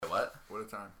What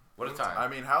a time. What a time. I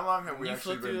mean, how long have we you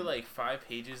actually flip through like 5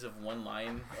 pages of one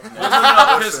line?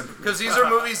 Because these are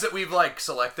movies that we've like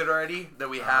selected already that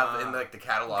we have in like the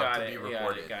catalog to be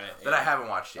recorded that I haven't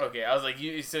watched yet. Okay, I was like,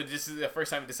 so this is the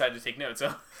first time you decided to take notes,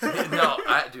 huh? No,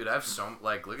 dude, I have so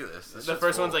like look at this. The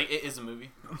first one's like it is a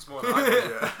movie. It's more than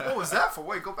What was that for?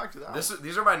 Wait, go back to that.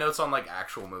 These are my notes on like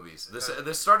actual movies.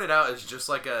 This started out as just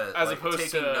like a as like, opposed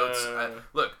taking to notes.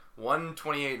 Look.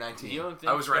 1/28/19.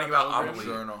 I was writing about Amelie.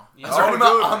 Journal. I was writing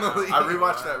about Amelie. I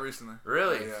rewatched that recently.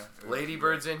 Really? Yeah. Lady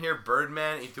Bird's in here.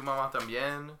 Birdman. Y tu mamá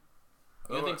también.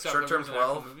 You don't think Short Term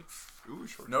 12? Ooh,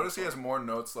 Notice he has more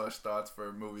notes / thoughts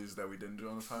for movies that we didn't do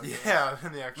on the podcast. Yeah,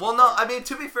 in the actual. Well, no, I mean,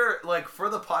 to be fair, like, for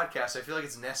the podcast, I feel like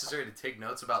it's necessary to take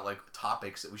notes about, like,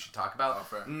 topics that we should talk about.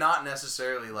 Oh, not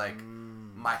necessarily, like,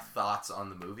 my thoughts on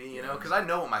the movie, you know? Because I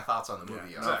know what my thoughts on the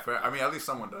movie are. No, fair. I mean, at least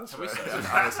someone does, right?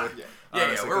 Honestly.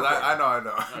 Honestly, we're I know.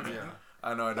 Yeah.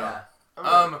 I know.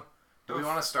 Yeah. Do we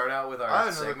want to start out with our I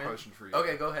have segment? another question for you.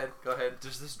 Okay, go ahead.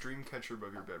 Does this dream catcher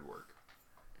above your bed work?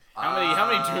 How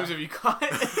many dreams have you caught?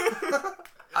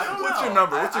 I don't know. What's your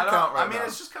number? What's your count right now? I mean,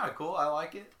 it's just kind of cool. I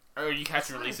like it. Or you catch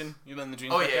and releasing? You letting the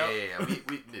dreams Oh, back out? yeah. We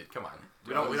come on.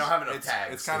 We don't have enough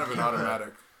tags. It's kind of an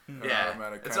automatic.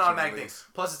 It's an automatic thing.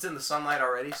 Plus, it's in the sunlight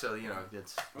already, so you know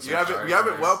it's. You have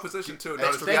it well positioned too.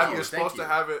 Notice you're supposed to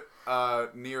have it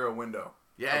near a window.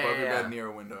 Above your bed near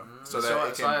a window, so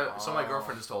my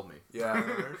girlfriend just told me. Yeah,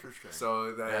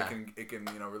 so that it can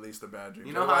release the bad dreams.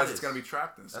 You know Otherwise, it's gonna be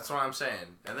trapped inside. That's what I'm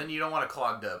saying. And then you don't want a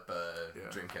clogged up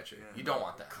dream catcher. Yeah. You don't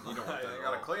want that. You don't want that. You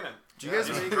gotta clean it. Do you guys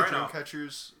make dream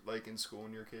catchers like in school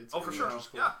when you were kids? Oh, for sure.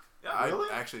 Yeah. I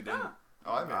actually didn't.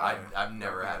 Oh, I've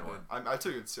never had one. I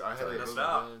took it. I had it.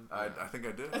 I think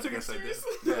I did. I took it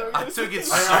seriously. I took it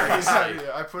seriously.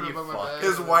 I put it above my bed.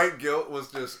 His white guilt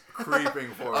was just creeping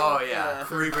forward. Oh yeah,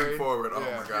 creeping forward. Oh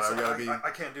my god, I gotta be.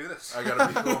 I can't do this. I gotta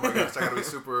be. Oh my gosh, I gotta be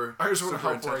super. I just want to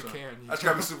super help where I intentional. can. I just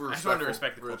gotta be super respectful. I just wanted to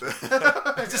respect the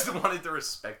culture. I just wanted to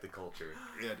respect the culture.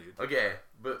 Yeah, dude. Okay,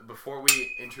 but before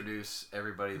we introduce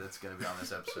everybody that's gonna be on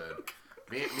this episode.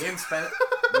 Me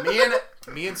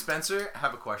and Spencer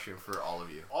have a question for all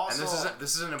of you. Also, and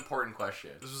this is an important question.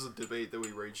 This was a debate that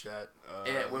we raged at.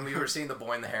 When we were seeing The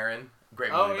Boy and the Heron.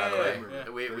 Great movie, by the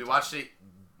way. Yeah. We watched it,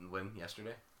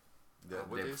 yesterday? The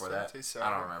day before that? I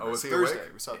don't remember. Oh, was he Thursday.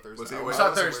 awake? We saw Thursday. Was he We awake?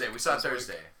 saw Thursday. We saw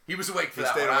Thursday. He was awake for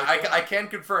that one. I can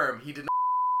confirm he did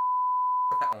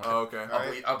not that one. Oh,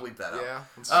 okay. I'll bleep that out. Yeah.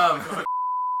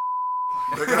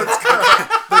 They're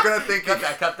gonna think.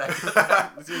 Cut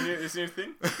that. Is your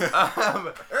thing?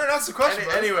 Aaron, that's the question.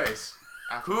 Anyways,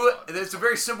 it's a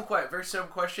very simple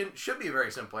question. Should be a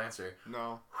very simple answer.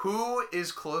 No. Who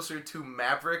is closer to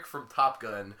Maverick from Top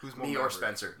Gun? Who's more me Maverick? or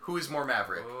Spencer? Who is more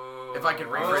Maverick? If I could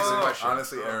rephrase the question.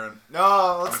 Honestly, Aaron.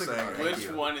 No, let's I'm think about it. Which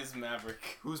one is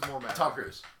Maverick? Who's more mad? Tom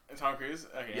Cruise. Tom Cruise?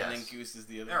 Okay, Yes. and then Goose is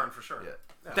the other Aaron one. for sure. Yeah.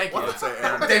 Thank you. Let's say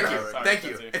Aaron. Thank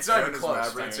you. Spencer. It's not Aaron even is close,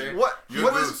 Maverick. Spencer. What? You're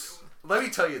What Goose. is? Let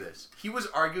me tell you this. He was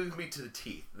arguing with me to the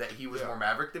teeth that he was more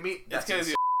Maverick than me. That's because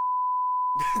He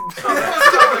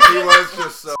was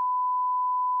just so.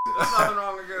 There's nothing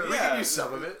wrong with We it. can use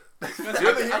some of it.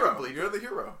 You're the hero. You're the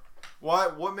hero.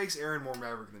 What makes Aaron more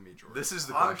Maverick than me, Jordan? This is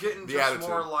the I'm question. getting The just attitude.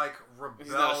 more like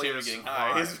he's not ashamed of rebellious getting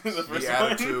high. He's vibes. the first The one.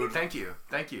 attitude. Thank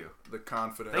you. The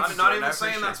confidence. Thank you, Not Jordan. even I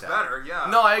saying appreciate that's that. better, yeah.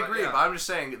 No, I but agree, yeah. but I'm just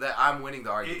saying that I'm winning the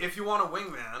argument. If you want a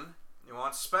wingman, you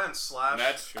want Spence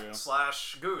That's true.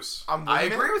 / Goose. I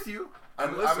agree with you. I'm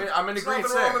in There's agreement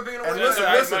nothing wrong with being a And wingman. listen,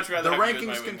 I'd the much rather have you as rankings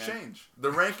my can wingman. change.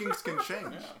 The rankings can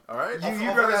change. All right? You'd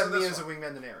I'll rather phrase have it me this as a way.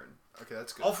 wingman than Aaron. Okay,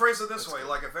 that's good. I'll phrase it this That's way: good.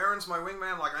 like if Aaron's my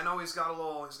wingman, like I know he's got the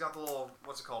little,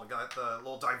 what's it called? The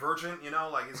little divergent, you know,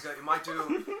 like he might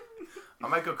do. I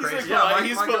might go He's crazy. like,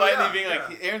 Mike- politely yeah, being yeah.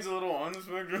 like, Aaron's a little on the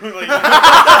spectrum. Like,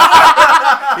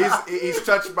 He's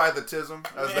touched by the tism,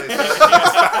 as they say.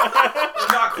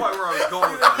 Not quite where I was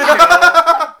going with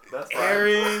that. That's fine.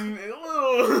 Aaron, a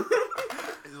little.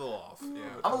 He's a little off. Yeah.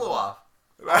 I'm a little off.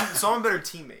 So I'm a better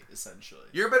teammate, essentially.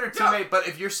 You're a better teammate, but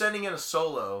if you're sending in a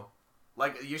solo,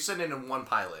 like you're sending in one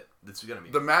pilot, that's gonna be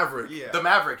The Maverick, Yeah. the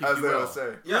Maverick, if as you they will. would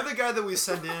say. You're the guy that we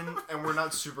send in, and we're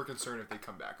not super concerned if they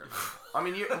come back or not. I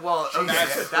mean, okay,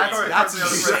 That's- that's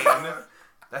insane.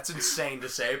 That's insane to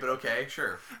say, but okay,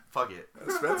 sure, fuck it.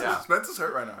 Spencer's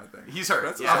hurt right now, I think. He's hurt.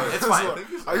 Spencer's Yeah, hurt. it's fine.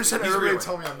 I just had He's everybody reeling.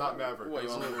 tell me I'm not Maverick. What, you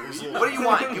want me to What do you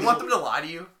want? You want them to lie to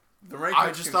you? The rankings I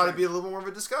just can thought it'd change. be a little more of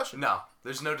a discussion. No,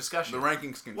 there's no discussion. The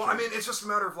rankings can Well, change. I mean, it's just a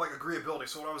matter of like agreeability.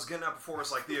 So what I was getting at before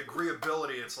is like the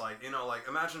agreeability. It's like, you know, like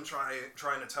imagine trying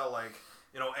to tell like,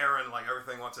 you know, Aaron like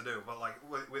everything what to do, but like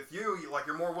with you, like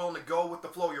you're more willing to go with the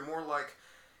flow. You're more like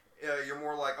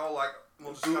oh like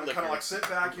we'll just kind of like sit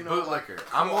back, you know, like Bootlicker.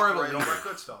 I'm more of a cooperate, all leader. that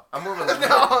good stuff. I'm more of a leader.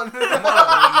 I'm more of a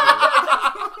leader.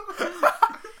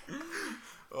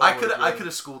 I could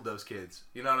have schooled those kids.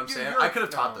 You know what I'm saying? I could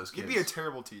have taught those kids. You'd be a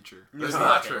terrible teacher. That's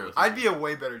not true. I'd be a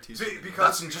way better teacher. See,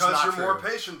 because you're more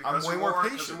patient. Because I'm way more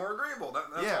patient. You're more agreeable. That's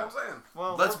what I'm saying.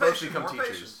 Well, let's both become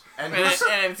teachers. And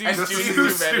students do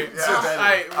better.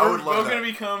 Alright, we're both going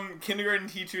to become kindergarten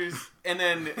teachers, and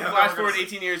then flash forward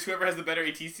 18 years, whoever has the better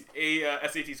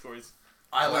SAT scores.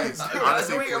 I like that.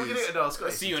 Honestly, I'll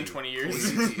see you in 20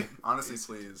 years. Honestly,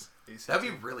 please. That'd be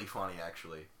really funny,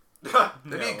 actually.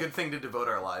 That'd be a good thing to devote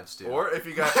our lives to. Or if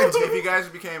you guys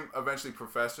became eventually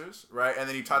professors, right, and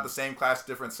then you taught the same class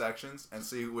different sections and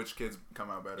see which kids come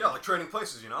out better. Yeah, like trading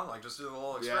places, like just do a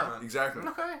little experiment. Yeah, exactly.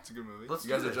 Okay, it's a good movie. You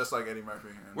guys are just like Eddie Murphy.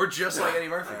 We're just like Eddie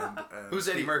Murphy. Who's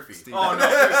Eddie Murphy? Steve. Oh no!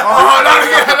 Not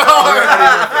again!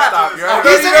 Stop!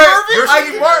 He's Eddie Murphy. You're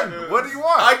Steve Martin. What do you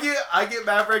want? I get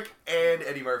Maverick and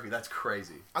Eddie Murphy. That's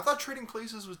crazy. I thought Trading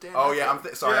Places was Dan. Oh yeah, I'm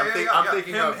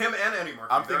thinking of him and Eddie Murphy.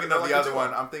 I'm thinking of the other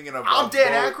one. I'm thinking of. I'm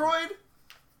Dan Aykroyd.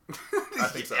 I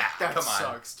think so. That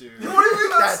sucks, dude. What do you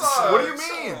mean that sucks? What do you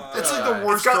mean? It's like the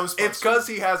worst Ghostbusters. It's because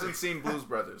he hasn't seen Blues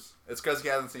Brothers. It's because he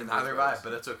hasn't seen. Neither have I,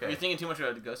 but it's okay. You're thinking too much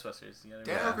about the Ghostbusters. You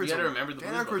gotta remember the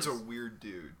Blues Dan Aykroyd's Brothers. a weird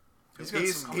dude.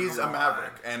 He's a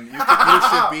maverick, and you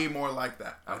should be more like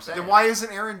that. Then why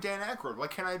isn't Aaron Dan Aykroyd? Why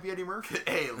can't I be Eddie Murphy?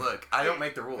 Hey, look, I don't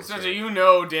make the rules. Spencer, you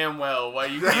know damn well why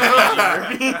you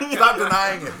can't be Eddie Murphy. Stop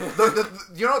denying it.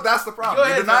 That's the problem. Go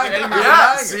ahead, You're denying Eddie it. Murphy.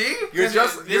 Yeah, see?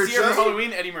 This year for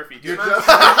Halloween, Eddie Murphy. You're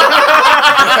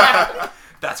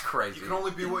That's crazy. You can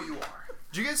only be what you are.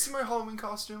 Did you guys see my Halloween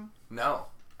costume? No.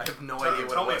 I have no idea what it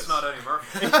was. Tell me it's not Eddie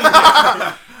Murphy.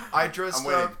 I dressed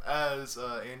up as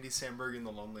Andy Samberg in The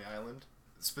Lonely Island.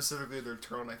 Specifically their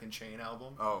Turtleneck and Chain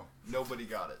album. Oh. Nobody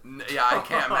got it. Yeah, I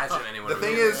can't imagine anyone. The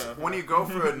thing is, when you go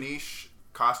for a niche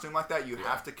costume like that, you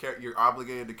have to carry. You're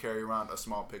obligated to carry around a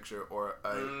small picture or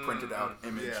a printed out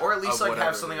image, or at least like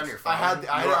have something on your phone. I had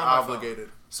you're obligated.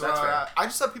 So I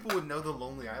just thought people would know The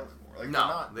Lonely Island more. Like,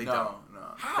 no, they don't.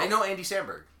 How? They know Andy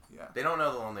Samberg. Yeah, they don't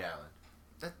know The Lonely Island.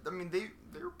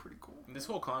 They were pretty cool. This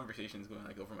whole conversation's going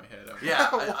like over my head. Yeah.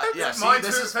 See, Mine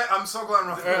too. I'm so glad I'm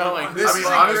not.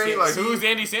 Honestly, like who's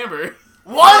Andy Samberg?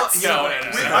 What? No,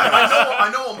 I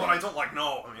know him, but I don't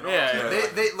know.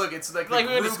 They look. It's like we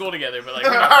went to school together, but like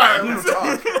we're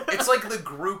not friends. It's like the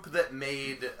group that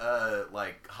made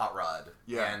like Hot Rod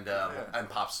and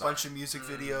Pop Star. Bunch of music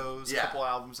videos, couple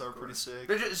albums that were pretty sick.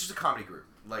 It's just a comedy group.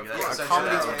 Like a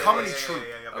comedy troupe.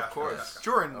 Of course.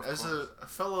 Jordan, as a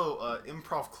fellow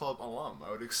improv club alum,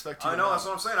 I would expect you. I know, that's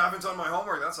what I'm saying. I haven't done my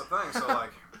homework. That's the thing. So like,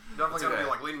 definitely gonna be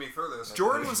like leading me through this.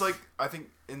 Jordan was like, I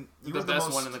think, you were the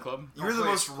best one in the club. You were the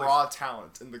most raw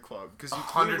talent in the club because you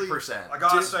 100%. I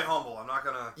gotta stay humble. I'm not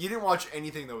gonna. You didn't watch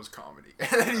anything that was comedy,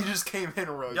 and then you just came in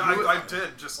and wrote. Yeah, I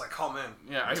did just like come in.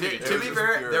 Yeah, to be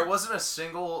fair, there wasn't a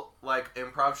single like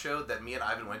improv show that me and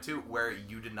Ivan went to where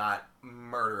you did not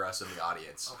murder us in the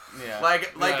audience. Yeah,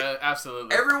 like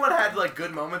absolutely. Everyone had like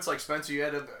good moments. Like Spencer, you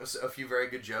had a few very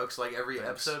good jokes. Like every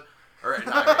episode, or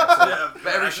not every episode,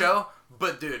 but every show.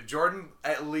 But dude, Jordan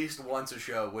at least once a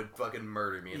show would fucking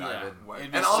murder me and Ivan.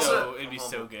 It'd be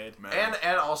so good. Man.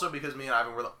 And also because me and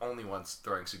Ivan were the only ones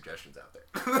throwing suggestions out there.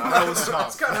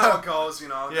 That's kind of how it goes,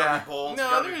 Yeah. Be bold.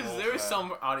 No, there was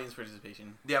some audience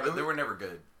participation. Yeah, but they were never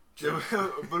good. No,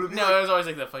 it was always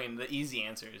like the easy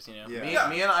answers, Yeah.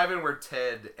 Me and Ivan were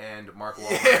Ted and Mark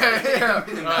Wahlberg. Yeah.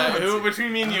 Who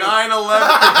between me and you?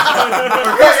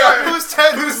 9/11. Who's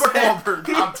Ted? Who's Mark Wahlberg?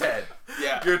 I'm Ted.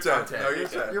 Yeah. You're Ted. No, you're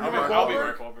Ted. I'll be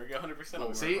Mark Wahlberg.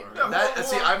 100%. See,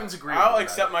 Ivan's agreeing. I'll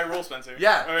accept my role, Spencer.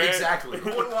 Yeah, exactly.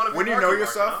 When you know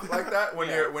yourself like that, when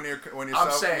you're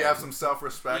you have some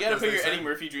self-respect. You gotta put your Eddie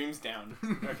Murphy dreams down.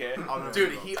 Okay.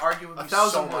 Dude, he argued with me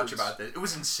so much about this. It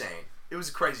was insane. It was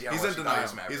crazy. He's in denial.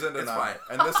 He's in denial,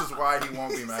 and this is why he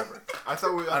won't be Maverick. I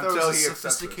thought it was a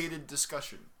sophisticated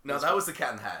discussion. No, that was the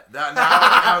cat in the hat.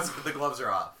 Now the gloves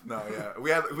are off. No, yeah,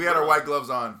 we had our white gloves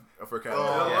on for cat in the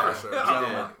hat. For sure.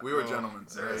 Gentlemen, we were gentlemen.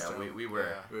 We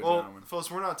were. Well, folks,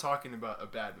 we're not talking about a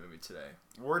bad movie today.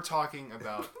 We're talking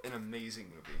about an amazing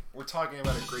movie. We're talking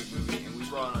about a great movie, and we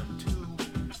brought on two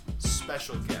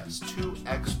special guests, two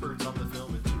experts on the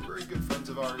film, and two very good friends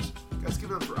of ours. Guys, give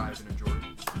it up for Ivan and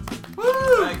Jordan.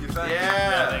 Woo! Thank you.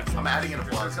 Yeah, thanks. I'm adding an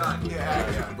applause.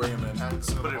 Yeah. Bring him in.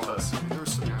 Put it close.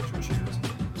 There's some actual cheers in the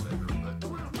bedroom, but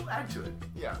we'll add to it.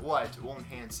 Yeah, we'll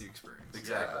enhance the experience.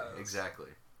 Exactly.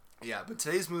 Yeah, but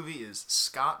today's movie is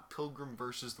Scott Pilgrim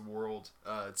versus the World.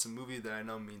 It's a movie that I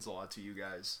know means a lot to you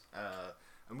guys. A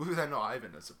movie that I know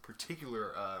Ivan has a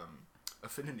particular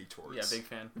affinity towards. Yeah, big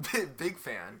fan. Big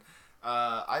fan.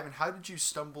 Ivan, how did you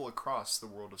stumble across the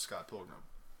world of Scott Pilgrim?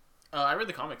 I read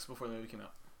the comics before the movie came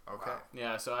out. Okay.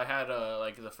 Yeah, so I had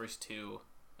like the first two,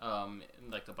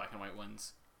 like the black and white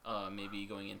ones. maybe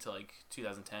going into like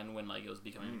 2010 when like it was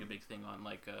becoming like a big thing on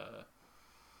like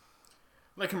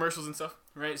commercials and stuff,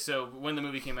 right? So when the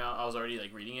movie came out, I was already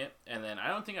like reading it, and then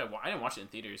I didn't watch it in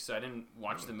theaters, so I didn't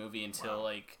watch the movie until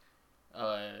like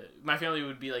my family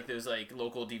would be like those like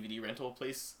local DVD rental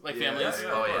place like families.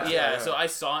 So I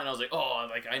saw it and I was like, oh,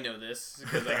 like I know this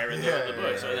because like I read the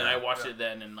book. So then I watched it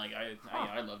then, and like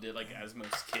I loved it like as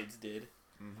most kids did.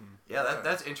 Yeah,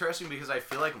 that's interesting because I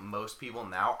feel like most people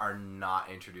now are not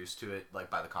introduced to it like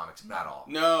by the comics at all.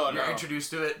 You're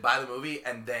introduced to it by the movie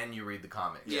and then you read the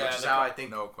comics. Yeah, which is how I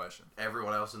think no question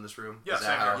everyone else in this room. Yeah, is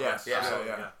that how?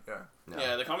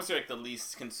 Yeah. The comics are like the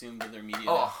least consumed in their media.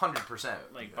 Oh, 100%.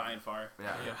 Like by and far.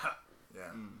 Yeah.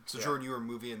 So Jordan, you were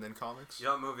movie and then comics?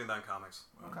 Yeah, movie and then comics.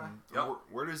 Okay. Yep.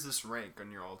 Where does this rank on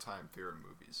your all-time favorite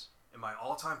movies? In my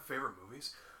all-time favorite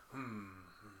movies?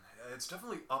 It's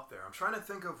definitely up there. I'm trying to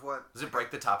think of what... Does it break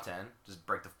the top 10? Does it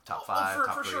break the top 5,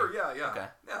 top 3? For sure, yeah. Okay.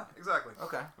 Yeah, exactly.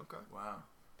 Okay. Wow.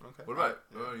 Okay. What about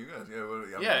you guys?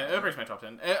 It breaks my top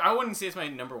 10. I wouldn't say it's my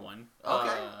number one.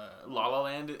 Okay. La La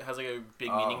Land has like a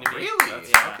big meaning to me. Really?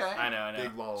 Yeah, Okay. I know.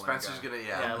 Big La La Land Spencer's guy. gonna,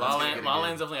 Yeah, La La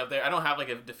Land's definitely up there. I don't have like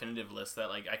a definitive list that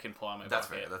like I can pull out my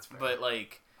pocket. That's fair. But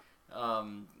like,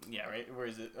 right? Where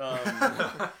is it?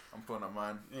 I'm pulling up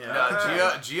mine.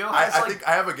 Yeah. Geo I has think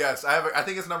I have a guess. I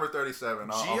think it's number 37.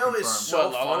 Geo is so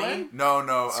La La funny. Land?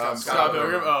 No. Scott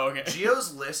Pilgrim. Oh, okay.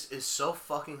 Geo's list is so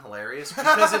fucking hilarious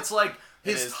because it's like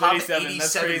his top 87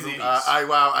 That's crazy. movies.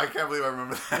 I can't believe I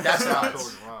remember that. That's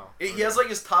nuts. Wow. He has like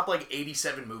his top like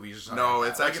 87 movies or something. No, like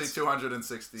it's that. actually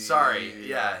 260. Sorry,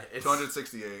 yeah, it's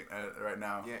 268 right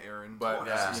now. Yeah, Aaron. But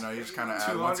you know, you just kind of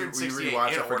once we 268 rewatch, I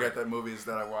in forget order. that movies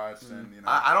that I watched, and you know,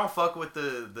 I don't fuck with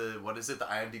the what is it, the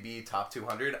IMDb top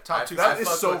 200. That is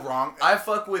so wrong. I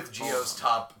fuck with Geo's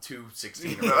top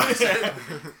 216.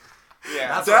 Yeah,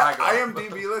 that's that what I go.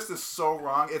 IMDb list is so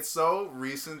wrong. It's so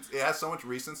recent. It has so much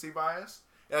recency bias.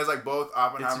 It has like both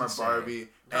Oppenheimer, insane. Barbie,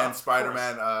 and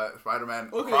Spider-Man. Spider-Man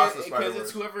Okay, across the because Spider-Verse.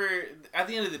 it's whoever. At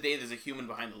the end of the day, there's a human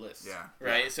behind the list. Yeah.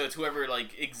 Right. So it's whoever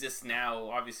like exists now.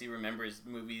 Obviously, remembers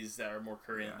movies that are more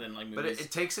current than like movies. But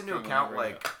it takes into from account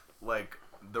whenever like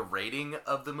the rating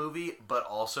of the movie, but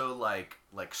also like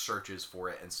searches for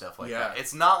it and stuff like that.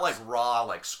 It's not like raw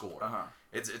like score.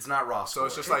 It's not raw score. So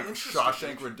it's just like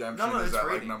Shawshank Redemption No, is it's at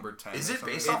like rating. number 10. Is or it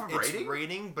something. based off of It's rating?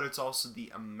 rating, but it's also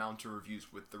the amount of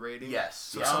reviews with the rating. Yes.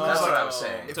 So Yes. sometimes That's what I like- was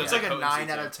saying. If So it's it's like a like 9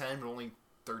 potency out too. of 10, but only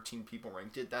 13 people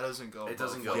ranked it, that doesn't go. It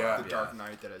doesn't above, go like, up, the yeah. Dark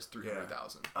Knight that has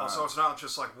 300,000. So it's not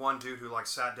just like one dude who like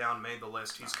sat down, made the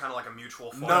list. He's kind of like a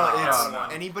mutual fund. No, it's no.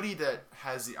 anybody that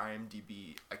has the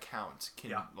IMDb account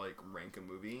can Yeah. like rank a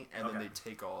movie, and then they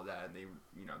take all that and they,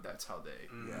 that's how they.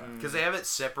 Because they have it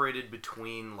separated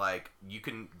between like you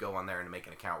can go on there and make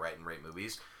an account, right, and rate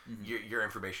movies. Your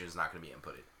information is not going to be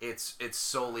inputted. It's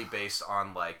solely based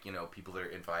on like people that are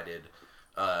invited,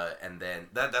 and then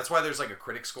that's why there's like a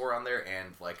critic score on there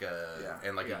and like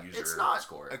a user It's not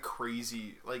score. a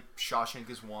crazy like Shawshank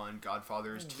is 1,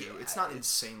 Godfather is 2. It's not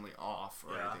insanely off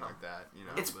or anything like that.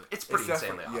 It's pretty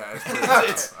insanely off.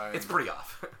 Yeah, it's pretty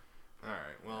off. All right.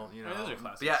 Well, those are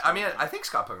classics. But yeah, I mean, I think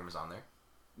Scott Pilgrim is on there.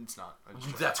 it's not. I just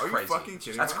checked. That's Are you crazy. fucking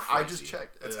kidding That's me? crazy. I just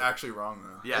checked. It's actually wrong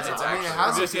though. Yeah, it's I mean, actually. it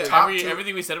has wrong. to be top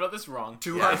Everything we said about this wrong.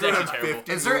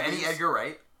 250. Is there any movies? Edgar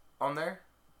Wright on there?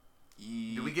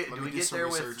 Do we get there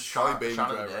with Shaun Baby of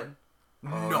the Driver. Dead?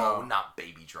 Oh, no, not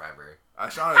Baby Driver.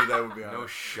 Shaun of the Dead would be on. No it.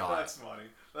 shot. That's funny.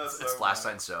 That's It's Last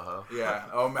Night in Soho. Yeah.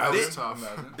 Oh, man. This-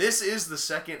 Imagine. This is the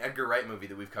second Edgar Wright movie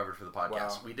that we've covered for the podcast.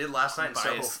 Wow. We did Last Night in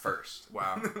Soho Biased. first.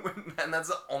 Wow. And that's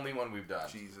the only one we've done.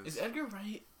 Jesus. Is Edgar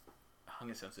Wright? I'm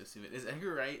gonna sound so stupid. Is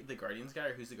Edgar Wright the Guardians guy,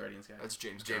 or who's the Guardians guy? That's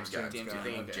James James Gunn. Gunn. James I'm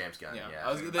thinking Gunn. James Gunn. Yeah.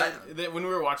 I was when we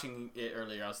were watching it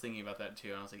earlier, I was thinking about that too,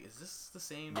 and I was like, "Is this the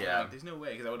same?" Yeah. Like, there's no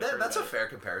way because I would have heard That's a about fair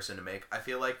comparison to make. I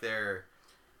feel like they're.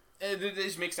 They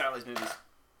just make stylized movies.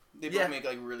 They both Yeah. make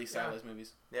like really stylized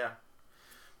movies. Yeah.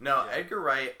 No, Edgar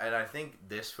Wright, and I think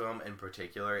this film in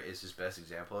particular is his best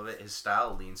example of it. His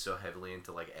style leans so heavily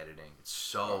into like editing. It's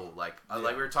so like we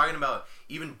were talking about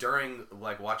even during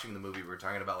like watching the movie, we were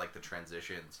talking about like the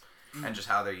transitions and just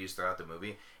how they're used throughout the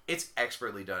movie. It's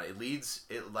expertly done. It leads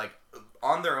it like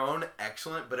on their own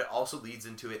excellent, but it also leads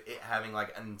into it having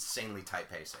like an insanely tight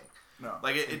pacing. No.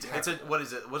 Like it's a what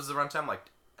is it? What is the runtime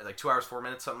like 2 hours 4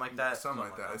 minutes, something like that. Something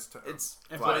like that. It flies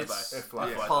flies by. It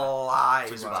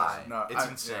flies. It flies Wow. by. No, It's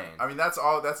insane. I mean, that's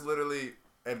literally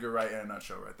Edgar Wright in a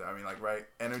nutshell right there. I mean, like, right?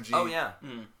 Energy, Oh yeah.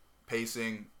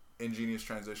 pacing, ingenious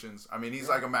transitions. I mean, he's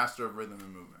like a master of rhythm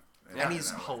and movement. And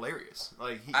he's hilarious.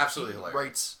 Like he Absolutely hilarious.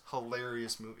 writes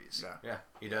hilarious movies. Yeah. Yeah,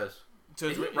 he does. So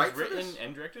it's Did he written, write for this?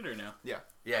 and directed or no? Yeah.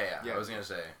 Yeah. I was gonna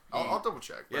say. I'll double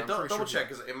check. Yeah, double check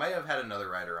because it might have had another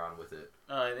writer on with it.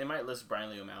 They might list Brian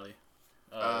Lee O'Malley.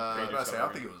 I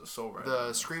don't think it was a sole writer. The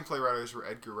screenplay writers were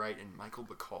Edgar Wright and Michael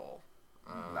Bacall.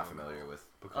 Not familiar with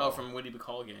Bacall. Oh, from Woody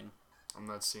Bacall Gang. I'm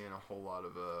not seeing a whole lot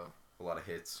of a lot of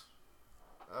hits.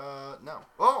 No.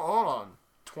 Oh, hold on.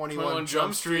 21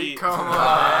 Jump Street. Come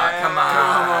on. Come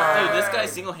on. Dude, this guy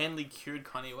single-handedly cured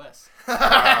Kanye West.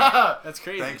 That's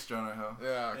crazy. Thanks, Jonah Hill.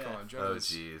 Yeah, come on, Jonah. Oh,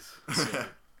 jeez.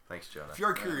 Thanks, Jonah. If you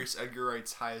are curious, Edgar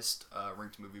Wright's highest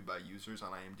ranked movie by users on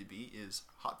IMDb is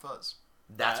Hot Fuzz.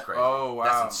 That's crazy. Oh, wow.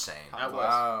 That's insane.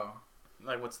 Wow.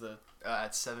 Like, what's the...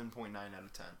 At 7.9 out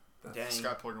of 10. Dang.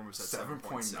 Scott Pilgrim was at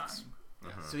 7.9. Yeah.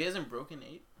 So he hasn't broken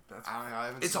 8? I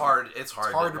haven't It's seen hard. it. It's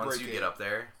hard hard to once break you it. get up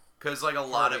there. Because, like, a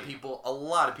lot of people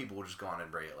will just go on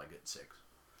and rate it like it's 6.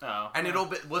 Oh. And it'll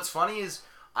be... What's funny is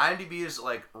IMDb is,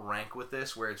 like, rank with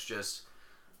this where it's just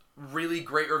really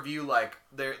great review. Like,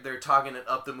 they're talking it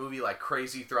up the movie like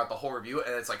crazy throughout the whole review,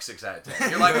 and it's like 6 out of 10.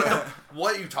 You're like,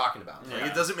 what are you talking about? Like,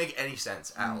 it doesn't make any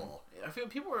sense at all. I feel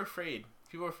people are afraid.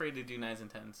 People are afraid to do 9s and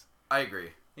 10s. I agree.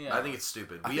 Yeah. I think it's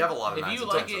stupid. We have a lot of If 9s you and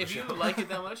like 10s it, on the if you show. like it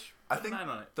that much, I put think a 9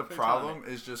 on it. the Put a 10 on problem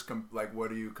is just like what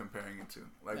are you comparing it to?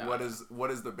 Like Yeah.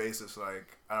 what is the basis?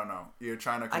 Like I don't know. You're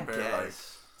trying to I compare like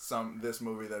guess. this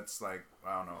movie that's like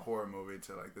I don't know horror movie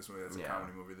to like this movie that's a Yeah.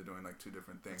 comedy movie. They're doing like two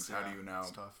different things. How do you now?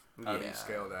 It's tough. How do you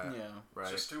scale that? Yeah. Right.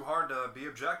 It's just too hard to be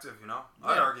objective, you know?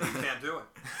 I'd argue you can't do it.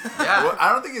 Yeah. Well,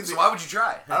 I don't think it's. So why would you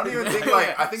try? I don't even think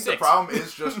like I think the 6. problem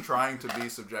is just trying to be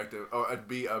subjective or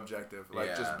be objective, like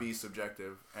Yeah. just be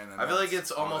subjective, and then I feel like that's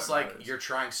it's all almost that like matters. you're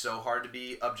trying so hard to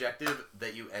be objective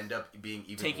that you end up being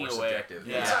even Taking more away. subjective.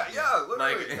 Yeah. Yeah,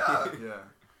 literally, Like- yeah. yeah.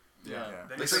 Yeah.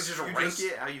 Then It's you like just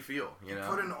rank it how you feel. You know.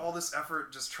 put in all this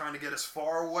effort just trying to get as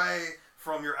far away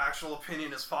from your actual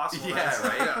opinion as possible. Yeah, That's-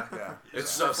 right? Yeah. Yeah.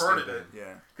 It's Just so perverted stupid. it.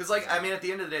 Yeah. Because, like, I mean, at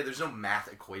the end of the day, there's no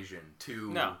math equation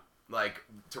to, No. like,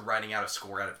 to writing out a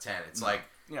score out of 10. It's like,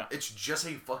 Yeah. it's just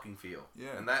how you fucking feel.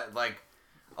 Yeah. And that, like,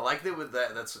 I like that with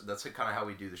that. That's kind of how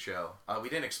we do the show. We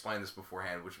didn't explain this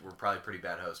beforehand, which we're probably pretty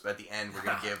bad hosts. But at the end, we're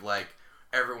gonna give like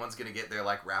everyone's gonna get their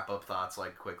like wrap up thoughts,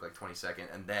 like quick, like 20-second,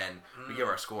 and then we give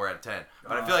our score out of 10.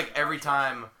 But I feel like every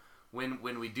time when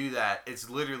we do that, it's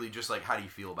literally just like, how do you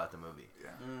feel about the movie? Yeah.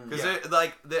 Because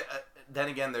then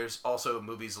again, there's also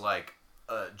movies like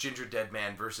Ginger Dead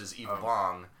Man versus Eva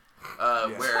Bong.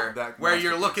 Yes, Where that you're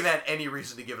masterpiece. looking at any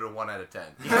reason to give it a 1 out of 10.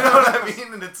 You know what I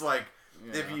mean? And it's like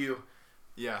if you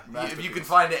can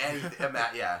find any,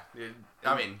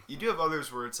 I mean, you do have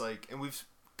others where it's like, and we've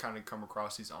kind of come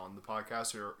across these on the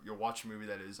podcast, or you'll watch a movie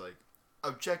that is like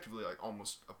objectively like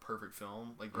almost a perfect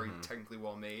film, like very technically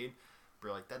well made, but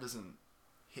you're like, that doesn't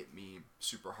hit me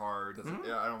super hard.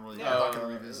 Yeah, I don't really. I'm not gonna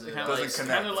revisit it. Kind Doesn't of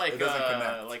connect. like It doesn't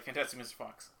connect. like Fantastic Mr.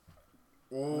 Fox.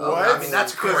 What? I mean,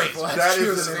 that's great. That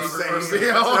is an insane.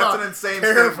 That's an insane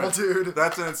Careful, statement, dude.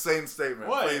 That's an insane statement.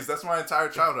 What? Please, that's my entire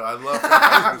childhood. I love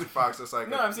Fantastic Mr. Fox. It's like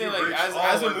No, I'm saying You like reached as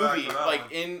all a the way back movie, to that like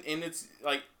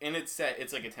one. in its set,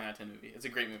 it's like a 10 out of 10 movie. It's a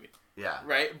great movie, yeah.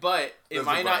 right? But it There's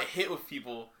might a not but. hit with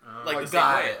people like the Like, same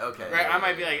got way. it, okay, Right? yeah, I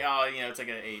might yeah, be like, yeah. oh, you know, it's like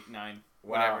an 8, 9, Wow.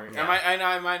 whatever. Yeah.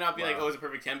 I might not be like, Wow. oh, it's a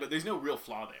perfect 10, but there's no real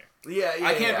flaw there. Yeah,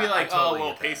 I can't be like, I totally oh,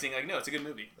 well, get that. pacing. Like, no, it's a good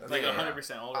movie. That's Like fair.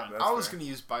 100% all around. That's I was fair. gonna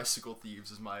use Bicycle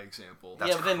Thieves as my example. That's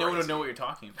Yeah, but then no one would crazy. know what you're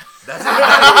talking about. That's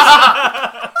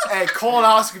Hey,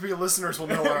 colonoscopy listeners will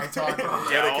know what I'm talking about.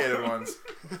 Dedicated ones.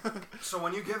 So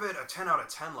when you give it a 10 out of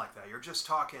 10 like that, you're just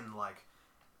talking like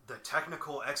the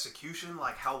technical execution,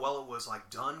 like how well it was like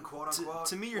done, quote unquote.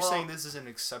 To me, you're saying this is an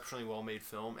exceptionally well-made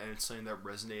film, and it's something that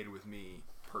resonated with me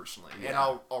personally, and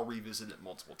I'll revisit it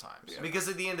multiple times. because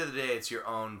at the end of the day, it's your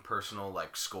own personal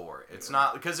like score. It's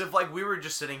not because if like we were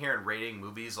just sitting here and rating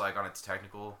movies like on its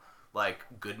technical like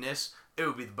goodness, it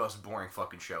would be the most boring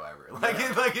fucking show ever. Like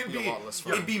it'd Be a be lot less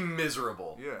fun. it'd be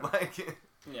miserable. Yeah. Like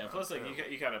Yeah, plus like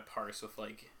you gotta parse with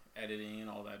like editing and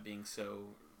all that being so,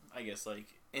 I guess, like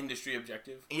industry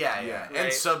objective. yeah, Right.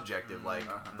 and subjective. Like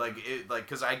Uh-huh.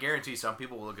 because I guarantee some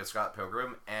people will look at Scott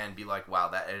Pilgrim and be like, wow,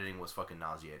 that editing was fucking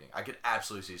nauseating. I could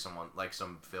absolutely see someone like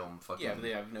some film fucking Yeah, but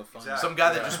they have no fun. Exactly. some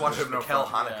guy that Yeah. just watches No Mikhail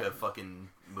fun. Hanukkah Yeah. fucking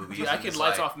movies. Dude, I and could is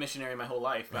lights like, off missionary my whole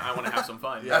life, but I want to have some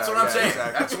fun. Yeah. That's what I'm saying.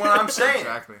 exactly. That's what I'm saying.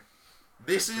 Exactly.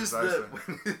 This is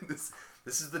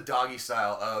this is the doggy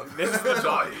style of This is the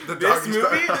dog. The This doggy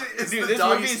movie, style. It's dude, the this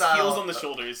doggy movie is style. heels on the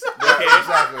shoulders. Yeah, Okay,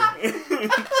 exactly.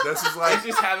 This is like it's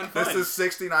just having fun. this is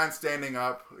 69 standing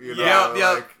up. You know,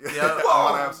 Yep, like, yep. I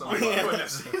want to have some My fun.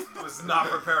 goodness, was not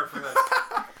prepared for this.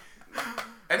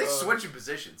 And it's switching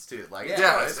positions too. Like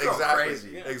Yes, it's exactly. crazy.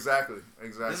 Yeah. Exactly.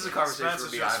 This is a Spence conversation is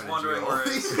for me. just Ivan wondering and where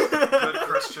Gio. his good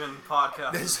Christian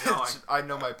podcast is going. I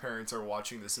know my parents are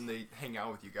watching this and they hang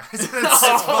out with you guys.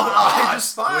 I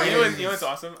just fine. You know what's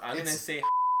awesome? I'm gonna say.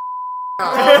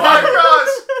 Oh my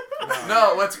gosh!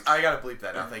 No, I gotta bleep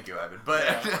that now. Thank you, Ivan.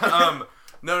 But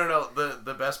no.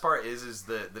 The best part is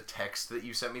the text that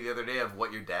you sent me the other day of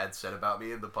what your dad said about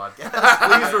me in the podcast.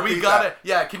 Please repeat we got that. it.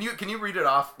 Yeah, can you read it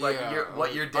off? Like Yeah,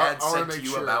 what your dad I wanna said to make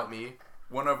you sure. about me.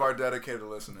 One of our dedicated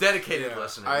listeners. Dedicated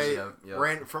listeners. I yeah.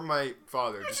 ran from my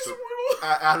father just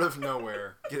out of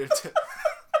nowhere. Get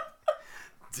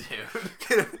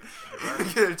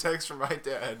a text from my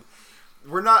dad.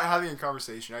 We're not having a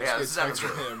conversation. I just get a text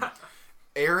from him.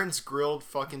 Aaron's grilled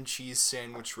fucking cheese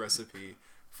sandwich recipe.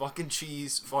 Fucking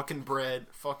cheese, fucking bread,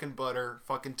 fucking butter,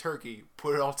 fucking turkey.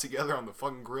 Put it all together on the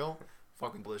fucking grill.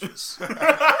 Fucking delicious.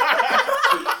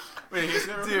 Wait,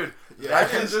 Dude, Yeah. I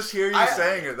can just hear you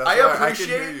saying it. That's why I can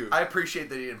hear you. I appreciate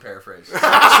that he didn't paraphrase. Can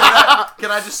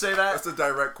I just say that? That's a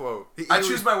direct quote I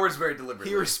choose my words very deliberately.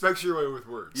 He respects your way with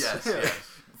words. Yes, Yeah. yes.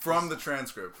 from the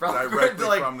transcript. From- Directly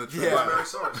like- from the Yeah. transcript. Primary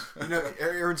source. You know,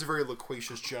 Aaron's a very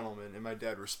loquacious gentleman, and my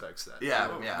dad respects that.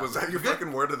 Yeah. Was that your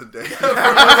fucking word of the day?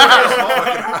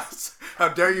 How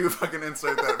dare you fucking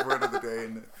insert that word of the day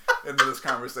into this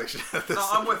conversation? No,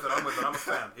 I'm with it. I'm a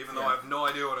fan, even though I have no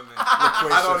idea what it means.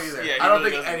 I don't either. Yeah, he I don't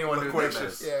really think doesn't. anyone knew what that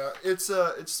meant. Yeah, it's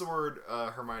the word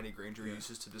Hermione Granger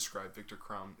uses to describe Victor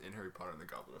Crumb in Harry Potter and the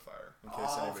Goblet of Fire. In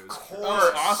case anybody was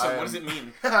Oh, awesome. I What does it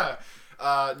mean?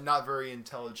 not very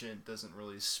intelligent, doesn't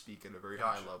really speak at a very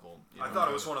high level. You I know? thought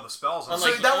it was one of the spells.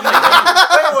 Unlike-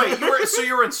 So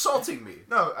you were insulting me.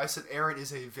 No, I said Aaron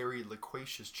is a very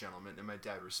loquacious gentleman, and my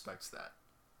dad respects that.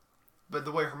 But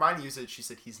the way Hermione used it, she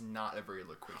said he's not a very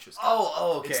loquacious guy.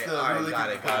 Oh, okay. It's the All right, really got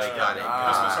good it. Got it.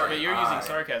 But you're using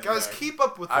sarcasm. Guys, there. keep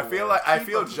up with the I feel lore. like I Keep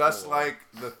feel up with just the lore. like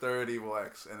the third evil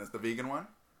X, and it's the vegan one.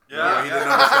 Yeah, he didn't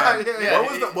understand. Yeah,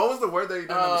 What was the word that you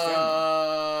didn't understand?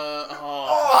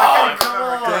 I can't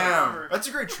remember. Damn. That's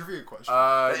a great trivia question.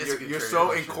 You're, It's a good you're trivia so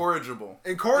question. incorrigible.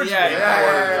 Encouragement.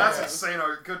 Yeah. That's insane.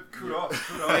 Good kudos.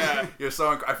 Yeah. You're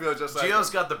so. I feel just like Gio's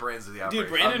got the brains of the operation.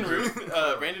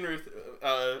 Dude, Brandon Ruth,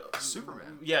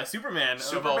 Superman. Yeah, Superman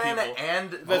of all Superman people.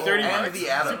 and The 30 and marks. the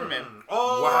Atom. Superman.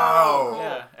 Oh Wow.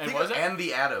 Yeah, and what was that? And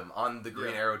the Atom on the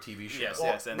Green Arrow TV show. Yes,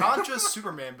 Well, yes, and not just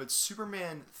Superman, but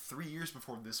Superman 3 years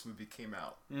before this movie came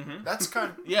out. Mhm. That's kind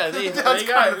of Yeah, they That's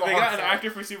got kind of they got an awful. actor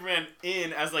for Superman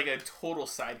in as like a total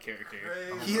side character.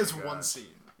 he has God. one scene.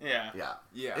 Yeah. Yeah.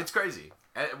 Yeah. It's crazy.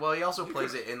 And, well, he also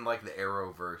plays it in like the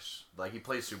Arrowverse. Like he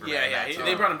plays Superman. Yeah, in yeah. that, too.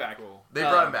 They brought him back. Cool. They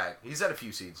brought him back. He's had a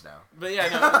few scenes now. But yeah,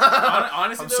 no.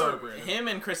 Honestly, I'm though, sorry, Brandon. him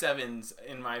and Chris Evans,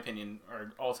 in my opinion,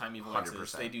 are all-time evil X's.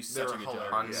 100%. They do such They're a good job.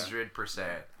 hilarious. 100%.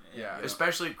 Yeah.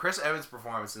 Especially Chris Evans'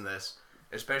 performance in this.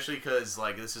 Especially because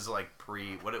like this is like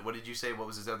pre. What did you say? What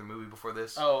was his other movie before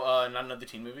this? Oh, not another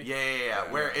teen movie. Yeah.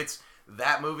 Where it's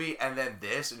that movie and then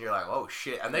this, and you're like, oh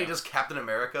shit. And then just Captain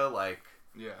America, like.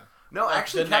 Yeah. No, Like,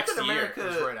 actually, the next Captain year. America It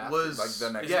was right after. was Like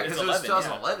the next yeah, year. because It's it was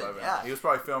 11, 2011. Yeah, He was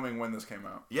probably filming when this came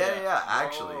out. yeah,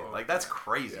 actually, Whoa. like that's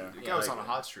crazy. Yeah. The guy was on a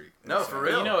hot streak. No, for But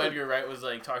real. you know, Edgar Wright was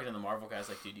like talking to the Marvel guys,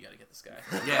 like, dude, you gotta get this guy.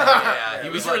 Yeah. He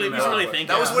We was should really- like, we should no. really think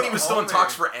That was about when he was still in it.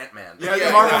 talks for Ant-Man.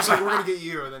 Yeah, Marvel was like, we're gonna get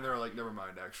you, and then they were like, never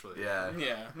mind, actually. Yeah.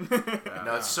 Yeah.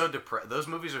 No, it's so those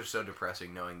movies are so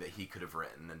depressing knowing that he could have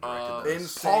written and directed those.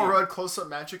 Insane. Paul Rudd, Close Up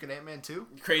Magic, and Ant-Man 2?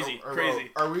 Crazy, crazy.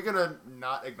 Are we gonna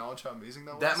not acknowledge how amazing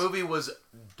that was? That movie was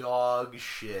dog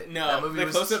shit. That No, movie the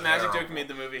was close-up magic terrible. joke made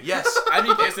the movie. Yes. I'd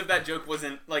be pissed if that joke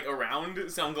wasn't like around.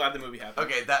 So I'm glad the movie happened.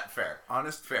 Okay, that fair.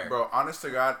 Fair. Bro, honest to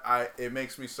God, it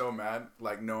makes me so mad,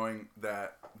 like, knowing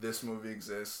that this movie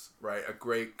exists, right? A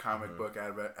great comic book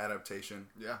adaptation.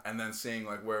 Yeah. And then seeing,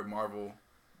 like, where Marvel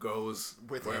goes,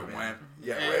 With where it Ant-Man. went.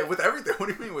 Yeah, And- with everything. What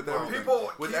do you mean with everything?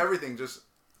 people with keep- everything, just...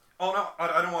 Oh no,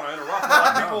 I didn't want to interrupt.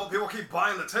 But like, people keep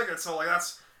buying the tickets, so like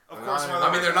that's of They're course. not why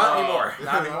I mean, they're not anymore.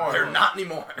 Not anymore. They're not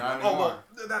anymore. Not Oh anymore.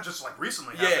 well, that just like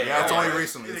recently. Yeah, happened. yeah, it's only They-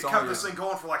 recently. They It's kept only this recently. thing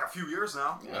going for like a few years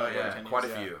now. Oh yeah, 10 quite a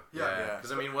years. few. Yeah. Yeah.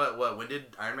 Because I mean, what? When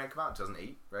did Iron Man come out?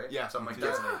 2008, right? Yeah, something like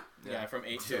 2008. that. Yeah, from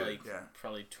 8 to Dude, like yeah.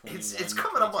 probably 21. It's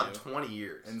coming up on 22. 20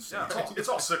 years. Insane. Yeah, it's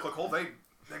all cyclical. They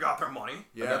got their money.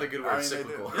 Yeah. Another good word, I mean,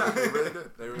 cyclical. They did. Yeah, they really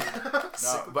did. They really did.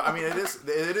 No, but I mean, it is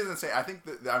insane. I think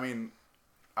that, I mean,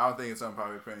 I don't think it's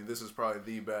unpopular opinion. This is probably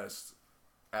the best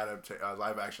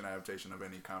live action adaptation of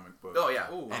any comic book. Oh yeah,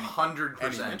 Ooh. 100%.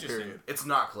 Any Interesting. period. It's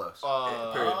not close.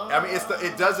 Period. I mean,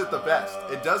 it does it the best.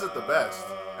 It does it the best.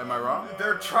 Am I wrong?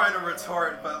 They're trying to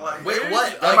retort, but like. Wait,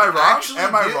 what? Am I wrong? Actually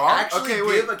Am I give, wrong? Actually Okay, give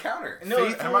wait. a counter. No,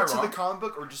 Faithful am I to wrong? the comic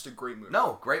book or just a great movie?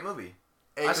 No, great movie.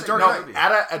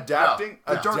 adapting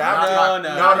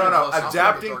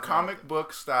comic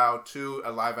book style to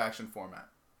a live action format.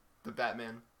 The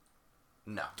Batman.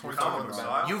 No.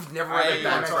 You've never read a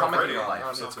Batman comic in your life.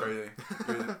 It's crazy.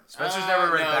 Spencer's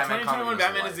never read Batman comic. 2021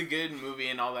 Batman is a good movie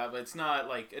and all that, but it's not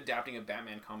like adapting a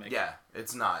Batman comic. Yeah,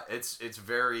 it's not. It's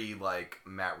very like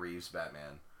Matt Reeves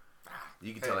Batman.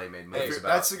 You can tell they made movies about.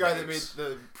 That's the guy that made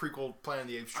the prequel Planet of